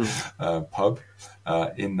 pub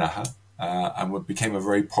in Naha, and what became a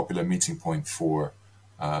very popular meeting point for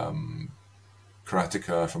karateka,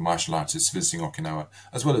 for martial artists visiting Okinawa,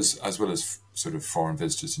 as well as sort of foreign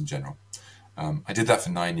visitors in general. I did that for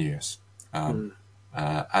 9 years, and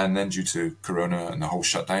then due to Corona and the whole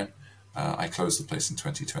shutdown, I closed the place in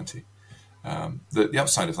 2020. The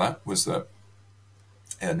upside of that was that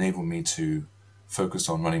it enabled me to focus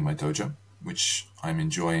on running my dojo, which I'm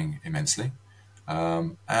enjoying immensely.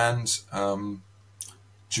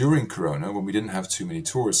 During Corona, when we didn't have too many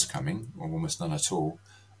tourists coming, or almost none at all,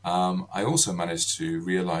 I also managed to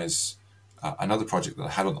realize another project that I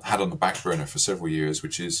had on the back burner for several years,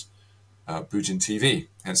 which is Bujin TV,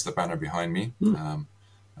 hence the banner behind me. I'm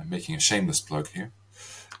making a shameless plug here.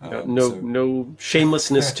 No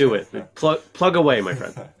shamelessness to it. Plug away, my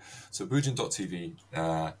friend. So Bujin.tv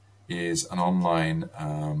is an online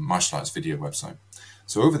martial arts video website.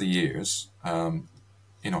 So over the years in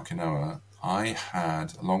Okinawa, I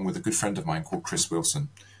had, along with a good friend of mine called Chris Wilson,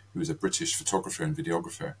 who is a British photographer and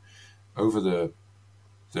videographer, over the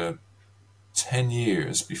 10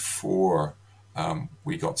 years before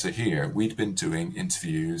we got to here, we'd been doing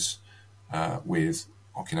interviews with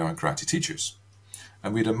Okinawan karate teachers.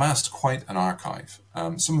 And we'd amassed quite an archive.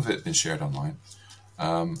 Some of it had been shared online.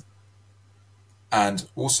 And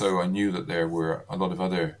also I knew that there were a lot of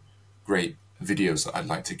other great videos that I'd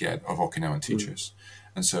like to get of Okinawan teachers.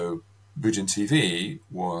 And so Bujin TV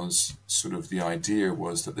was sort of, the idea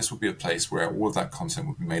was that this would be a place where all of that content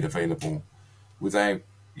would be made available without,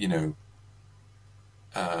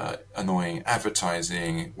 annoying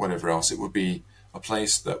advertising, whatever else. It would be a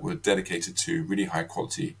place that was dedicated to really high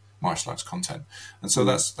quality martial arts content. And so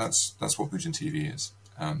that's what Bujin TV is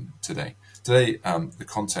today. Today, the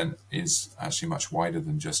content is actually much wider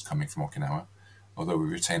than just coming from Okinawa, although we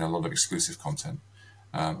retain a lot of exclusive content.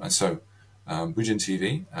 And so Bujin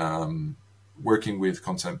TV, working with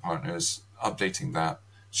content partners, updating that,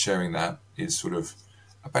 sharing that, is sort of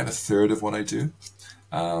about a third of what I do.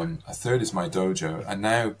 A third is my dojo, and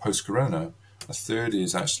now post-corona, a third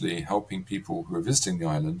is actually helping people who are visiting the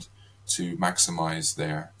island to maximize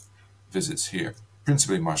their visits here,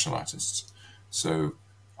 principally martial artists. So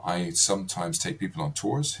I sometimes take people on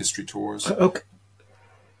tours, history tours. Okay.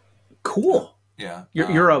 Cool. Yeah.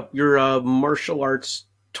 You're a martial arts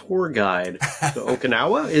tour guide to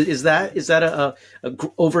Okinawa. Is that a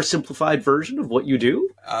oversimplified version of what you do?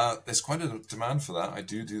 There's quite a demand for that. I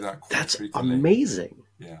do that quite That's frequently. amazing.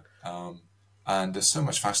 Yeah. And there's so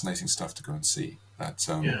much fascinating stuff to go and see that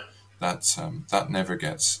never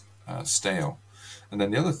gets stale. And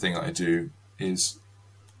then the other thing that I do is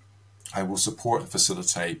I will support and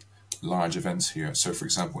facilitate large events here. So, for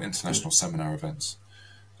example, international seminar events.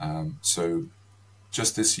 So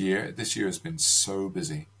just this year has been so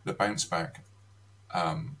busy. The bounce back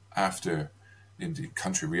after in the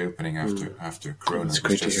country reopening after Corona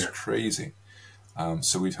was just crazy.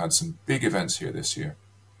 So we've had some big events here this year,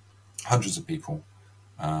 hundreds of people,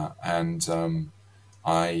 and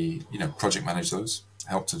I project manage those,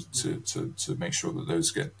 help to make sure that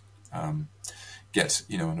those get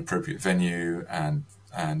an appropriate venue and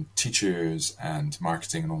teachers and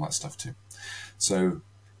marketing and all that stuff too. So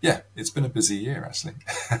yeah, it's been a busy year actually.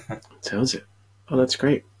 Sounds it. Oh, that's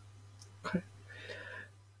great. Okay.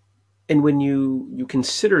 And when you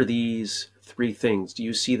consider these three things, do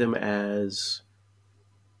you see them as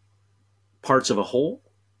parts of a whole,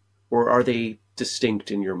 or are they distinct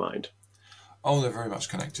in your mind? Oh, they're very much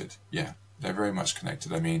connected. Yeah, they're very much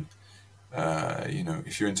connected. I mean,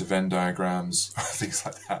 if you're into Venn diagrams, things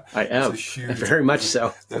like that. I am, very much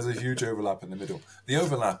so. There's a huge overlap in the middle. The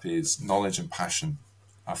overlap is knowledge and passion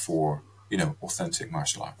for, authentic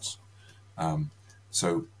martial arts.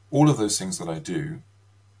 So all of those things that I do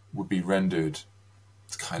would be rendered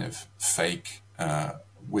kind of fake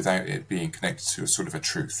without it being connected to a sort of a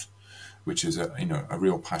truth, which is a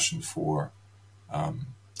real passion for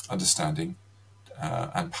understanding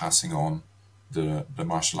and passing on the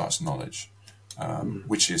martial arts knowledge,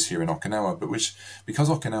 which is here in Okinawa, but which, because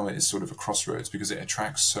Okinawa is sort of a crossroads, because it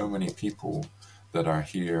attracts so many people that are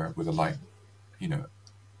here with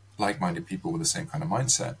like-minded people with the same kind of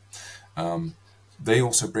mindset. They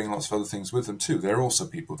also bring lots of other things with them too. They're also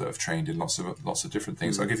people that have trained in lots of different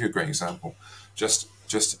things. I'll give you a great example. Just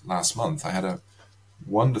last month, I had a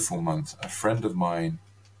wonderful month. A friend of mine,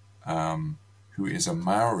 who is a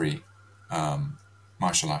Maori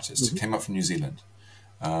martial artist, came up from New Zealand,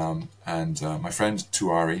 and my friend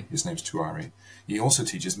Tuari, his name's Tuari. He also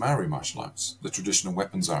teaches Maori martial arts, the traditional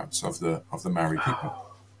weapons arts of the Maori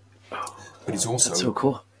people. But he's also that's so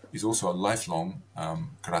cool. He's also a lifelong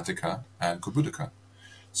karateka and kobudoka.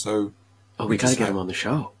 So, we got to get him on the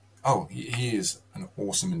show. Oh, he is an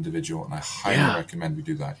awesome individual, and I highly recommend we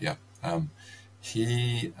do that. Yeah, for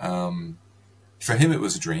him it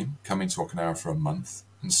was a dream coming to Okinawa for a month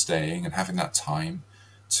and staying and having that time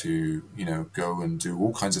to go and do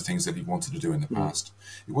all kinds of things that he wanted to do in the past.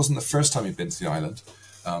 It wasn't the first time he'd been to the island,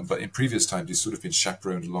 but in previous times he'd sort of been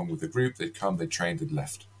chaperoned along with the group. They'd come, they trained, they'd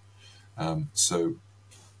left. So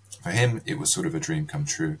for him, it was sort of a dream come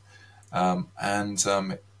true. And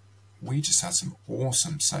we just had some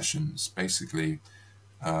awesome sessions, basically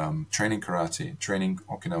training karate, training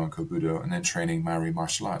Okinawan kobudo, and then training Maori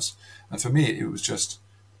martial arts. And for me, it was just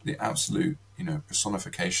the absolute,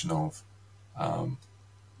 personification of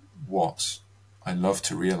what I love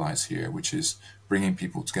to realize here, which is bringing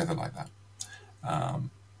people together like that.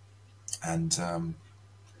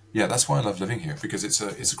 That's why I love living here, because it's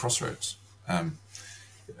a crossroads.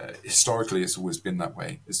 Historically, it's always been that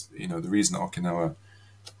way. The reason Okinawa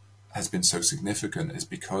has been so significant is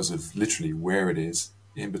because of literally where it is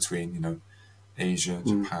in between, Asia,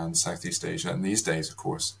 Japan, Southeast Asia, and these days, of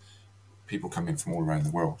course, people come in from all around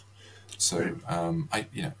the world. So,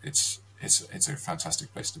 it's a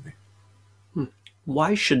fantastic place to be.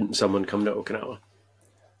 Why shouldn't someone come to Okinawa?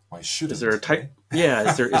 Why shouldn't? Is there a type?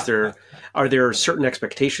 Yeah. Are there certain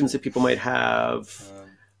expectations that people might have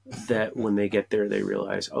that when they get there they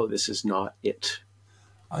realize, oh, this is not it?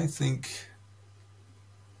 I think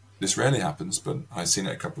this rarely happens, but I've seen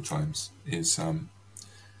it a couple of times. Is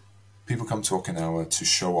people come to Okinawa to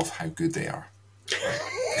show off how good they are.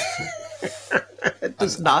 It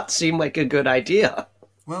does not seem like a good idea.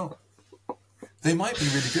 Well, they might be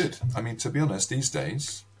really good. I mean, to be honest, these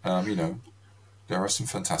days, there are some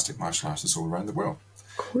fantastic martial artists all around the world.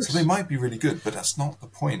 Of course. So they might be really good, but that's not the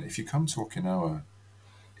point. If you come to Okinawa,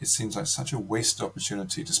 it seems like such a wasted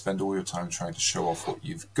opportunity to spend all your time trying to show off what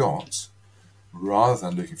you've got, rather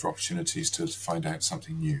than looking for opportunities to find out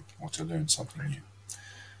something new or to learn something new.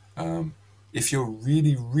 If you're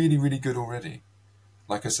really, really, really good already,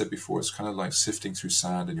 like I said before, it's kind of like sifting through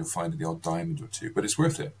sand and you'll find the odd diamond or two, but it's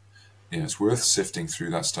worth it. It's worth sifting through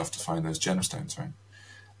that stuff to find those gemstones, right?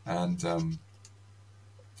 And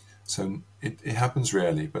so it happens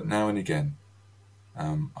rarely, but now and again,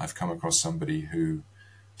 I've come across somebody who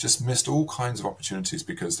just missed all kinds of opportunities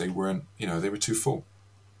because they weren't, they were too full.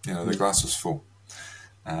 The glass was full.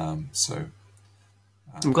 So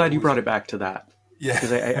I'm glad you brought it back to that. Yeah.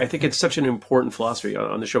 Because I think it's such an important philosophy.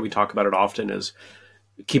 On the show, we talk about it often as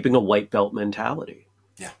keeping a white belt mentality.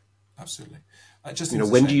 Yeah, absolutely.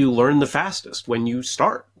 When do you learn the fastest? When you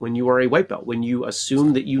start, when you are a white belt, when you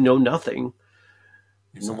assume that you know nothing,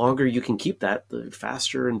 the longer you can keep that, the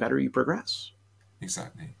faster and better you progress.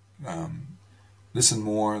 Exactly. Listen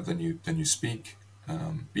more than you speak.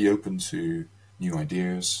 Be open to new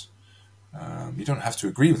ideas. You don't have to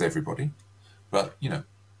agree with everybody, but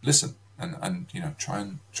listen and try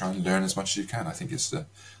and learn as much as you can. I think it's the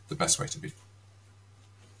best way to be.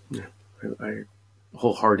 Yeah, I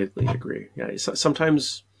wholeheartedly agree. Yeah,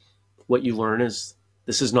 sometimes what you learn is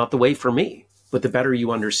this is not the way for me, but the better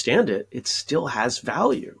you understand it, it still has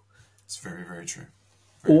value. It's very, very true.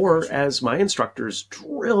 Or as my instructors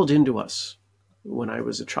drilled into us when I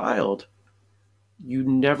was a child, you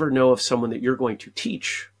never know if someone that you're going to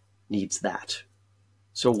teach needs that.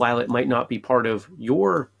 So while it might not be part of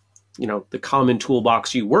your, the common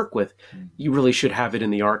toolbox you work with, you really should have it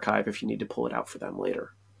in the archive if you need to pull it out for them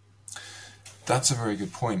later. That's a very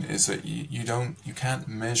good point, is that you can't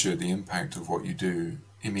measure the impact of what you do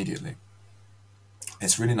immediately.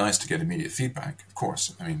 It's really nice to get immediate feedback, of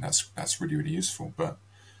course. I mean, that's really, really useful, but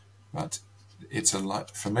it's a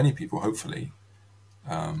lot for many people, hopefully.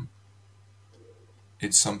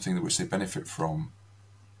 It's something that which they benefit from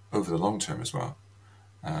over the long term as well.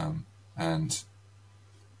 And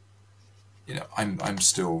I'm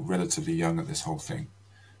still relatively young at this whole thing,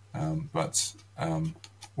 but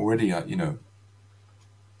already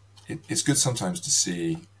it's good sometimes to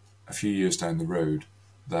see a few years down the road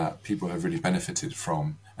that people have really benefited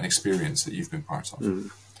from an experience that you've been part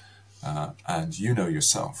of. And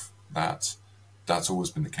yourself that that's always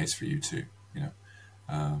been the case for you too.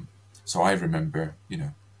 So I remember,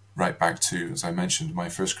 right back to, as I mentioned, my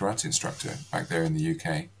first karate instructor back there in the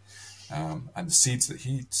UK, and the seeds that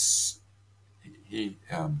he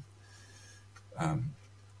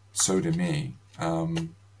sowed in me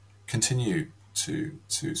continue to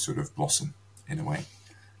sort of blossom in a way.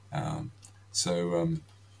 And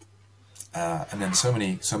then so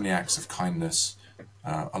many acts of kindness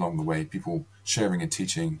along the way, people sharing and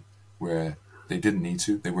teaching where they didn't need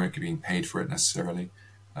to, they weren't being paid for it necessarily.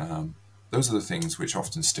 Those are the things which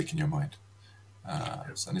often stick in your mind.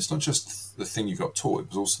 And it's not just the thing you got taught, it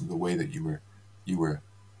was also the way that you were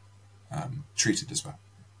treated as well.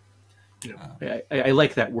 I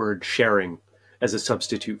like that word sharing as a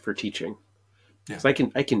substitute for teaching. Yeah.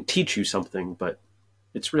 I can teach you something, but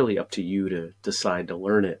it's really up to you to decide to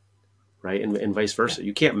learn it, right? And vice versa. Yeah.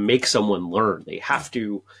 You can't make someone learn. They have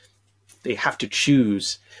to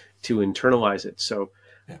choose to internalize it. So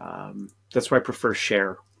that's why I prefer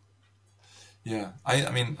share. Yeah,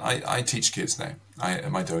 I teach kids now.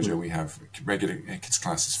 At my dojo, we have regular kids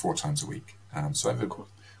classes 4 times a week. So we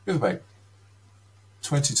have about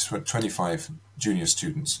 20 to 25 junior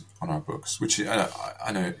students on our books, which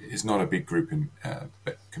I know is not a big group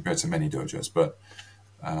compared to many dojos, but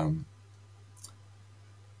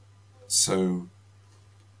so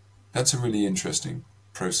that's a really interesting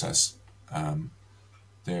process. Sometimes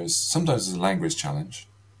there's a language challenge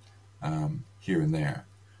here and there,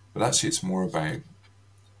 but actually it's more about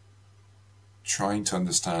trying to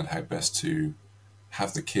understand how best to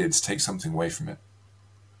have the kids take something away from it,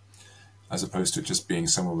 as opposed to just being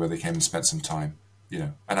somewhere where they came and spent some time,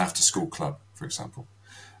 an after-school club, for example.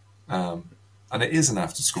 And it is an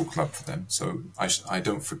after-school club for them, so I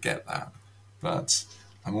don't forget that. But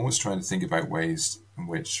I'm always trying to think about ways in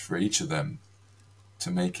which, for each of them,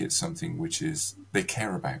 to make it something which is they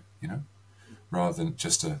care about, rather than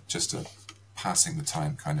just a passing the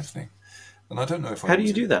time kind of thing. And I don't know if how do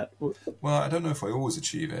you do that? Well, I don't know if I always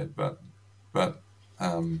achieve it, but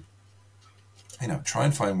try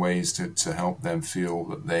and find ways to help them feel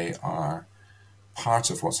that they are part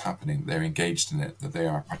of what's happening. They're engaged in it. That they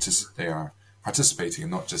are participating,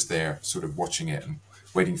 and not just there, sort of watching it and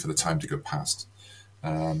waiting for the time to go past.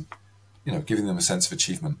 Giving them a sense of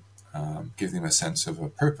achievement, giving them a sense of a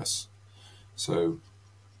purpose. So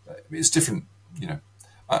it's different.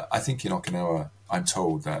 I think in Okinawa, I'm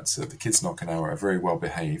told that the kids in Okinawa are very well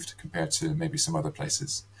behaved compared to maybe some other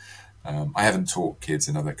places. I haven't taught kids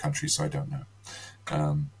in other countries, so I don't know.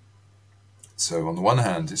 So on the one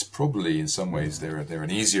hand, it's probably in some ways they're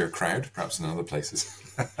an easier crowd, perhaps in other places.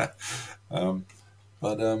 You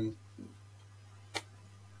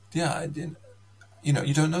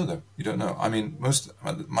don't know though. You don't know. I mean,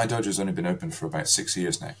 my dojo's only been open for about 6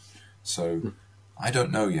 years now, so I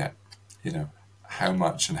don't know yet. How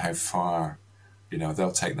much and how far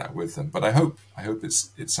they'll take that with them. But I hope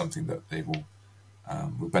it's something that they will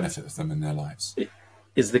benefit them in their lives.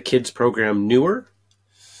 Is the kids program newer?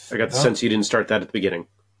 I got the sense you didn't start that at the beginning.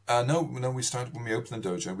 No, we started when we opened the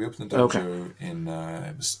dojo. We opened the dojo in,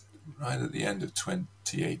 it was right at the end of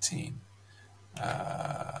 2018.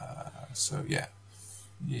 So yeah,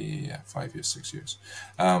 5 years, 6 years.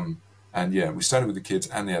 And yeah, we started with the kids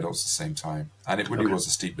and the adults at the same time. And it really was a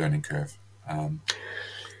steep learning curve.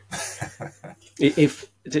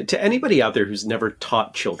 If to anybody out there who's never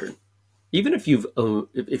taught children, even if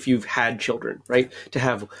you've had children, right, to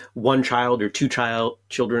have one child or two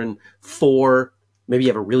children, 4, maybe you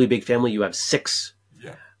have a really big family, you have 6.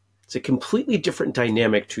 Yeah, it's a completely different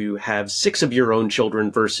dynamic to have 6 of your own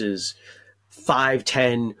children versus 5,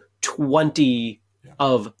 10, 20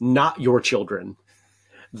 of not your children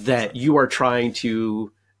that you are trying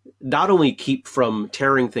to not only keep from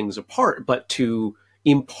tearing things apart, but to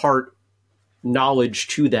impart knowledge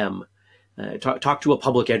to them. Talk to a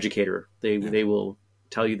public educator. They will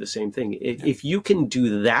tell you the same thing. If you can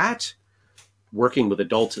do that, working with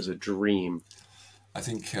adults is a dream. I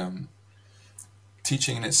think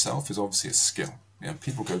teaching in itself is obviously a skill.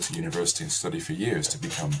 People go to university and study for years to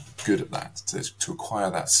become good at that, to acquire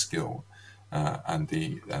that skill and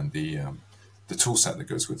the tool set that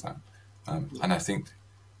goes with that. And I think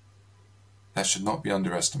that should not be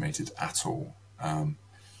underestimated at all.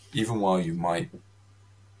 Even while you might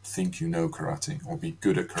think you know karate or be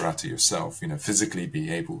good at karate yourself, physically be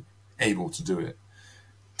able to do it.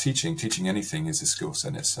 Teaching anything is a skill set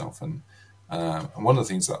in itself. And one of the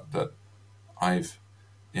things that I've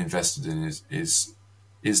invested in is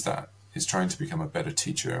trying to become a better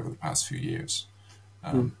teacher over the past few years.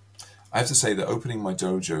 I have to say that opening my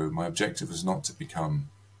dojo, my objective was not to become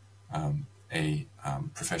a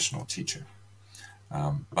professional teacher,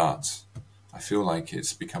 but I feel like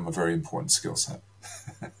it's become a very important skill set.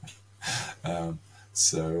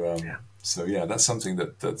 So yeah, that's something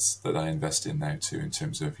that I invest in now too, in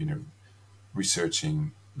terms of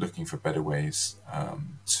researching, looking for better ways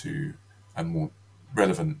to and more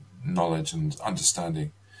relevant knowledge and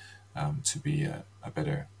understanding to be a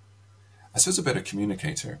better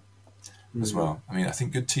communicator as well. I mean, I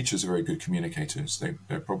think good teachers are very good communicators.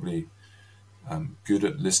 They're probably good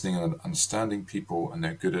at listening and understanding people, and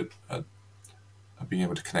they're good at being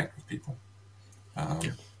able to connect with people.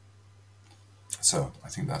 So I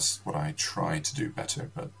think that's what I try to do better,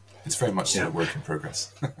 but it's very much a work in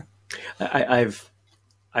progress. I've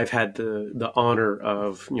had the honor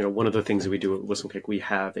of, one of the things that we do at Whistlekick, we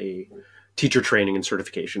have a teacher training and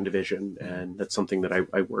certification division, and that's something that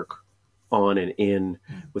I work on and in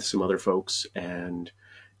with some other folks. And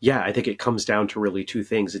yeah, I think it comes down to really 2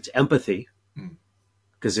 things. It's empathy,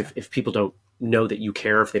 because if people don't know that you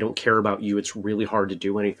care, if they don't care about you, it's really hard to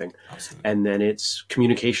do anything. Absolutely. And then it's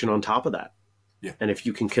communication on top of that. Yeah. And if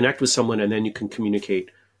you can connect with someone and then you can communicate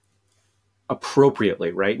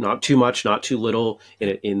appropriately, right? Not too much, not too little,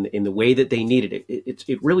 in the way that they need it.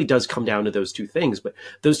 It really does come down to those 2 things, but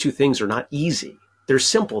those 2 things are not easy. They're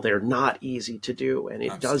simple. They're not easy to do. And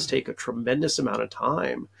it does take a tremendous amount of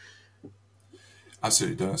time.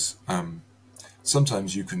 Absolutely does.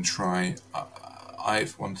 Sometimes you can try,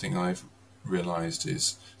 one thing I've realized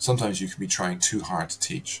is sometimes you can be trying too hard to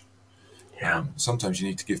teach. Yeah. Sometimes you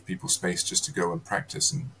need to give people space just to go and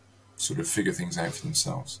practice and sort of figure things out for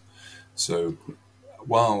themselves. So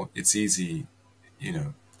while it's easy,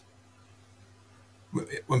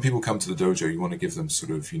 when people come to the dojo, you want to give them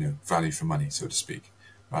sort of, value for money, so to speak,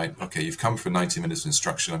 right? Okay, you've come for 90 minutes of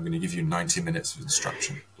instruction. I'm going to give you 90 minutes of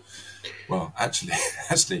instruction. Well, actually,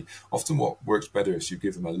 often what works better is you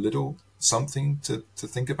give them a little something to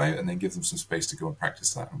think about, and then give them some space to go and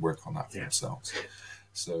practice that and work on that for themselves.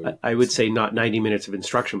 So I would say not 90 minutes of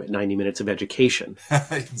instruction, but 90 minutes of education.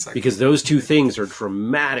 Exactly. Because those 2 things are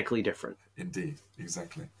dramatically different. Indeed,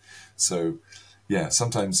 exactly. So, yeah,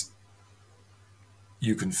 sometimes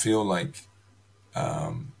you can feel like,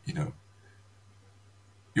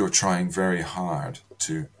 you're trying very hard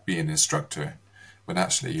to be an instructor, when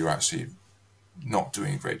actually you're actually not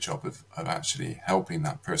doing a great job of actually helping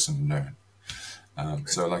that person learn.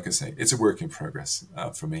 So like I say, it's a work in progress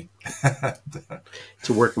for me. It's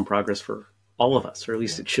a work in progress for all of us, or at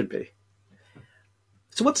least it should be.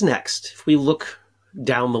 So what's next? If we look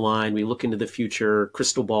down the line, we look into the future,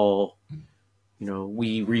 crystal ball,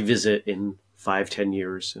 we revisit in 5-10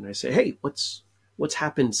 years, and I say, hey, what's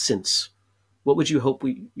happened since? What would you hope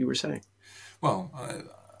you were saying? Well,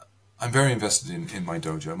 I'm very invested in my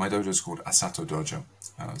dojo. My dojo is called Asato Dojo.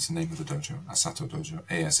 It's the name of the dojo, Asato Dojo,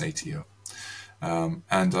 ASATO.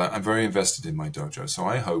 And I'm very invested in my dojo. So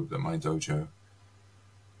I hope that my dojo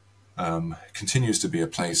continues to be a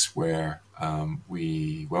place where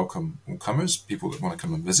we welcome all comers, people that want to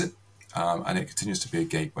come and visit, and it continues to be a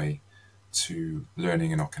gateway to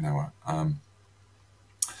learning in Okinawa.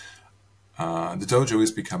 The dojo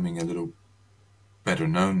is becoming a little better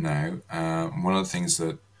known now. One of the things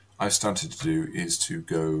that I've started to do is to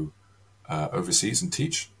go overseas and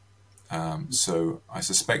teach. So I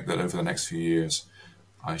suspect that over the next few years,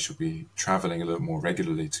 I shall be traveling a little more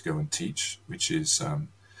regularly to go and teach, which is,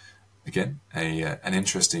 again, an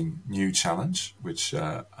interesting new challenge, which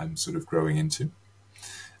I'm sort of growing into.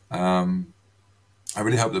 I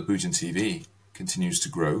really hope that Bujin TV continues to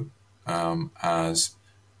grow as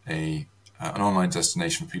an online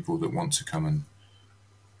destination for people that want to come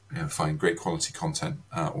and find great quality content,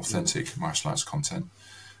 authentic martial arts content.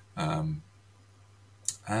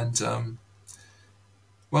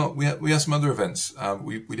 Well, we have some other events.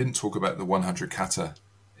 We didn't talk about the 100 kata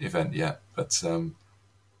event yet, but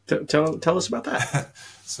tell us about that.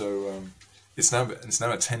 So it's now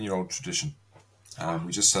a 10-year-old tradition.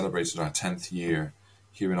 We just celebrated our 10th year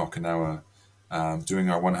here in Okinawa, doing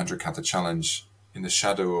our 100 kata challenge in the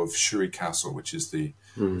shadow of Shuri Castle, which is the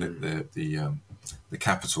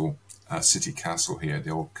capital city castle here, the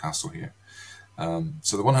old castle here.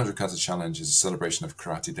 So the 100 kata challenge is a celebration of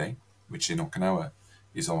Karate Day, which in Okinawa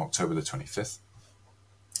is on October the 25th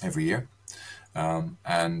every year.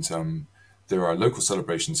 There are local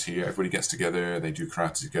celebrations here. Everybody gets together, they do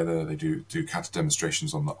karate together, they do kata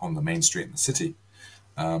demonstrations on the main street in the city.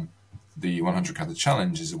 The 100 kata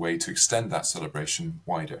challenge is a way to extend that celebration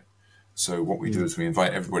wider. So what we do is we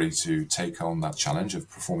invite everybody to take on that challenge of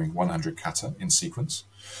performing 100 kata in sequence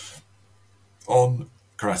on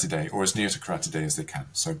Karate Day, or as near to Karate Day as they can.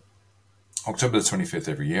 So October the 25th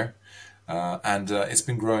every year. It's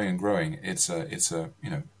been growing and growing. It's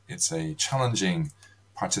a challenging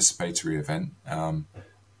participatory event,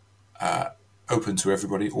 open to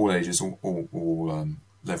everybody, all ages, all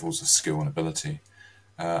levels of skill and ability.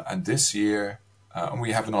 And this year, and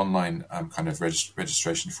we have an online kind of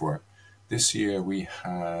registration for it. This year we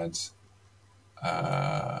had,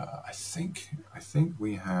 I think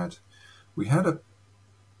we had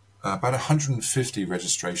about 150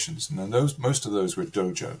 registrations, and then most of those were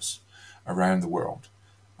dojos around the world,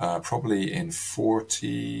 probably in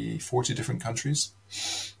 40 different countries,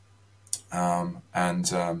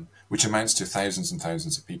 which amounts to thousands and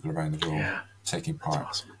thousands of people around the world taking part.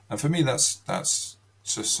 Awesome. And for me, that's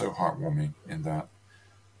just so heartwarming in that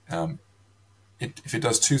if it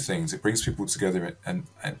does two things, it brings people together and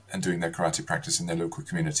doing their karate practice in their local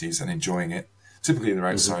communities and enjoying it. Typically they're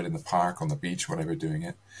outside in the park, on the beach, whatever, doing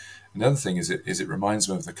it. And the other thing is it reminds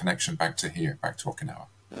them of the connection back to Okinawa.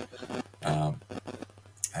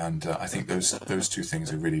 I think those two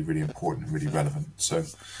things are really, really important and really relevant. So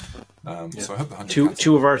so I hope the 100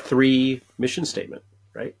 two of our 3 mission statement,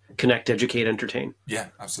 right? Connect, educate, entertain. Yeah,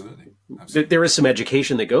 absolutely. There is some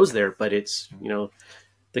education that goes there, but it's,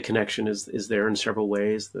 the connection is there in several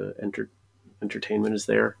ways. The entertainment is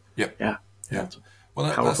there. Yeah. Well,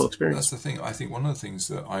 powerful experience. That's the thing. I think one of the things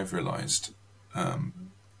that I've realized,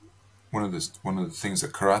 one of the things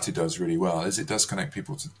that karate does really well is it does connect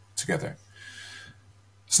people together.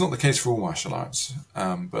 It's not the case for all martial arts,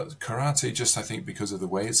 but karate, just I think because of the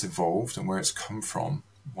way it's evolved and where it's come from,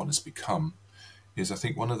 what it's become, is I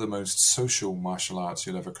think one of the most social martial arts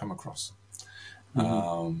you'll ever come across.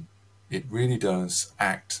 It really does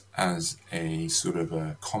act as a sort of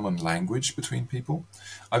a common language between people.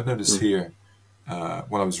 I've noticed here,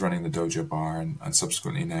 while I was running the Dojo Bar and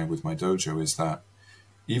subsequently now with my dojo, is that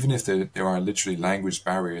even if there are literally language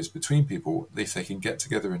barriers between people, if they can get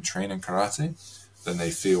together and train in karate, then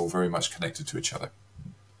they feel very much connected to each other.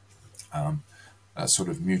 That sort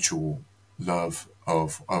of mutual love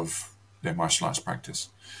of their martial arts practice.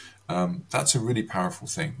 That's a really powerful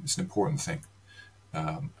thing. It's an important thing.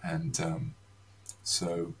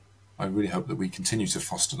 So I really hope that we continue to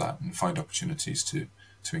foster that and find opportunities to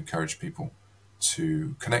encourage people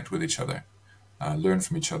to connect with each other, learn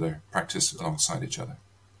from each other, practice alongside each other.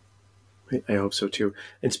 I hope so too.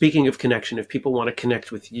 And speaking of connection, if people want to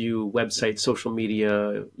connect with you, website, social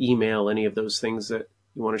media, email, any of those things that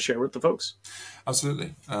you want to share with the folks?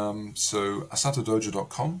 Absolutely. So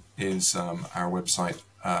asatodojo.com is our website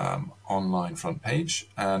online front page,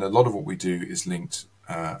 and a lot of what we do is linked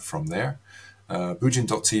from there.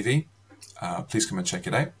 Bujin.tv, please come and check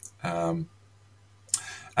it out.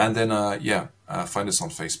 And then, find us on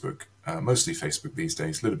Facebook, mostly Facebook these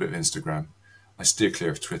days, a little bit of Instagram. I steer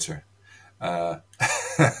clear of Twitter. But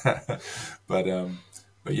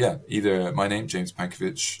yeah, either my name, James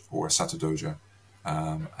Pankiewicz, or Asato Dojo,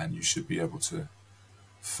 and you should be able to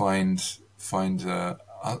find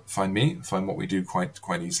find me, find what we do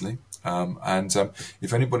quite easily.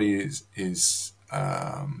 If anybody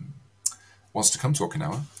wants to come to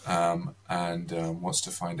Okinawa and wants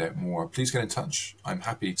to find out more, please get in touch. I'm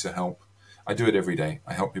happy to help. I do it every day.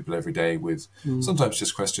 I help people every day with sometimes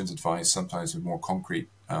just questions, advice, sometimes with more concrete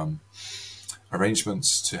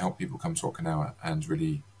arrangements to help people come to Okinawa and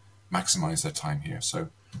really maximize their time here. So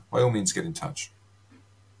by all means, get in touch.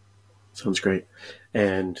 Sounds great.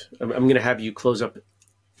 And I'm going to have you close up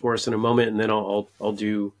for us in a moment, and then I'll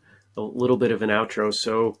do a little bit of an outro.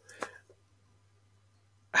 So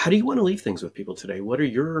how do you want to leave things with people today? What are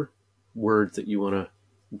your words that you want to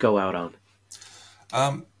go out on?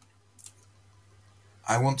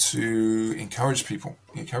 I want to encourage people.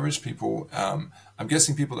 I'm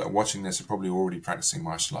guessing people that are watching this are probably already practicing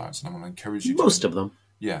martial arts, and I want to encourage you. Most of them.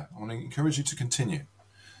 Yeah, I want to encourage you to continue.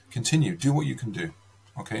 Do what you can do.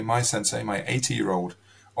 Okay, my sensei, my 80-year-old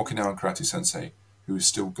Okinawan karate sensei, who is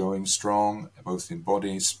still going strong, both in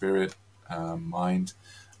body, spirit, mind.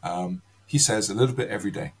 He says a little bit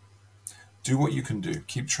every day. Do what you can do.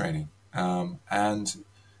 Keep training, and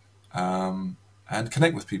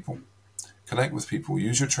connect with people. Connect with people.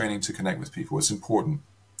 Use your training to connect with people. It's important.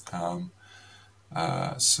 And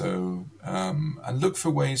look for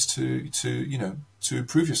ways to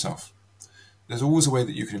improve yourself. There's always a way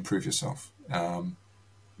that you can improve yourself.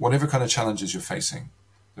 Whatever kind of challenges you're facing,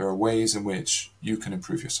 there are ways in which you can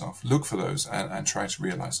improve yourself. Look for those and try to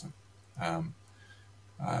realize them.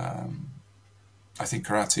 I think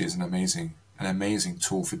karate is an amazing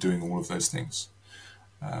tool for doing all of those things.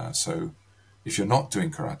 So if you're not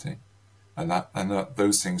doing karate and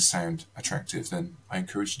those things sound attractive, then I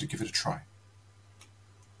encourage you to give it a try.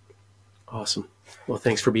 Awesome. Well,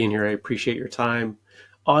 thanks for being here. I appreciate your time.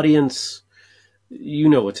 Audience, you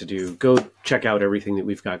know what to do. Go check out everything that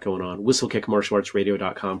we've got going on.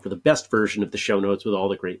 Whistlekickmartialartsradio.com for the best version of the show notes with all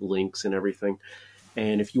the great links and everything.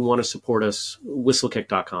 And if you want to support us,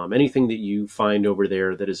 whistlekick.com. Anything that you find over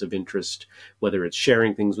there that is of interest, whether it's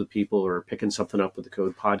sharing things with people or picking something up with the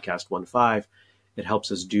code podcast15, it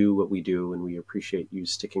helps us do what we do, and we appreciate you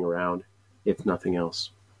sticking around, if nothing else.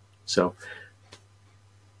 So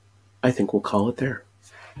I think we'll call it there.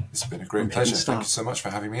 It's been a great pleasure. Thank you so much for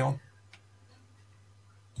having me on.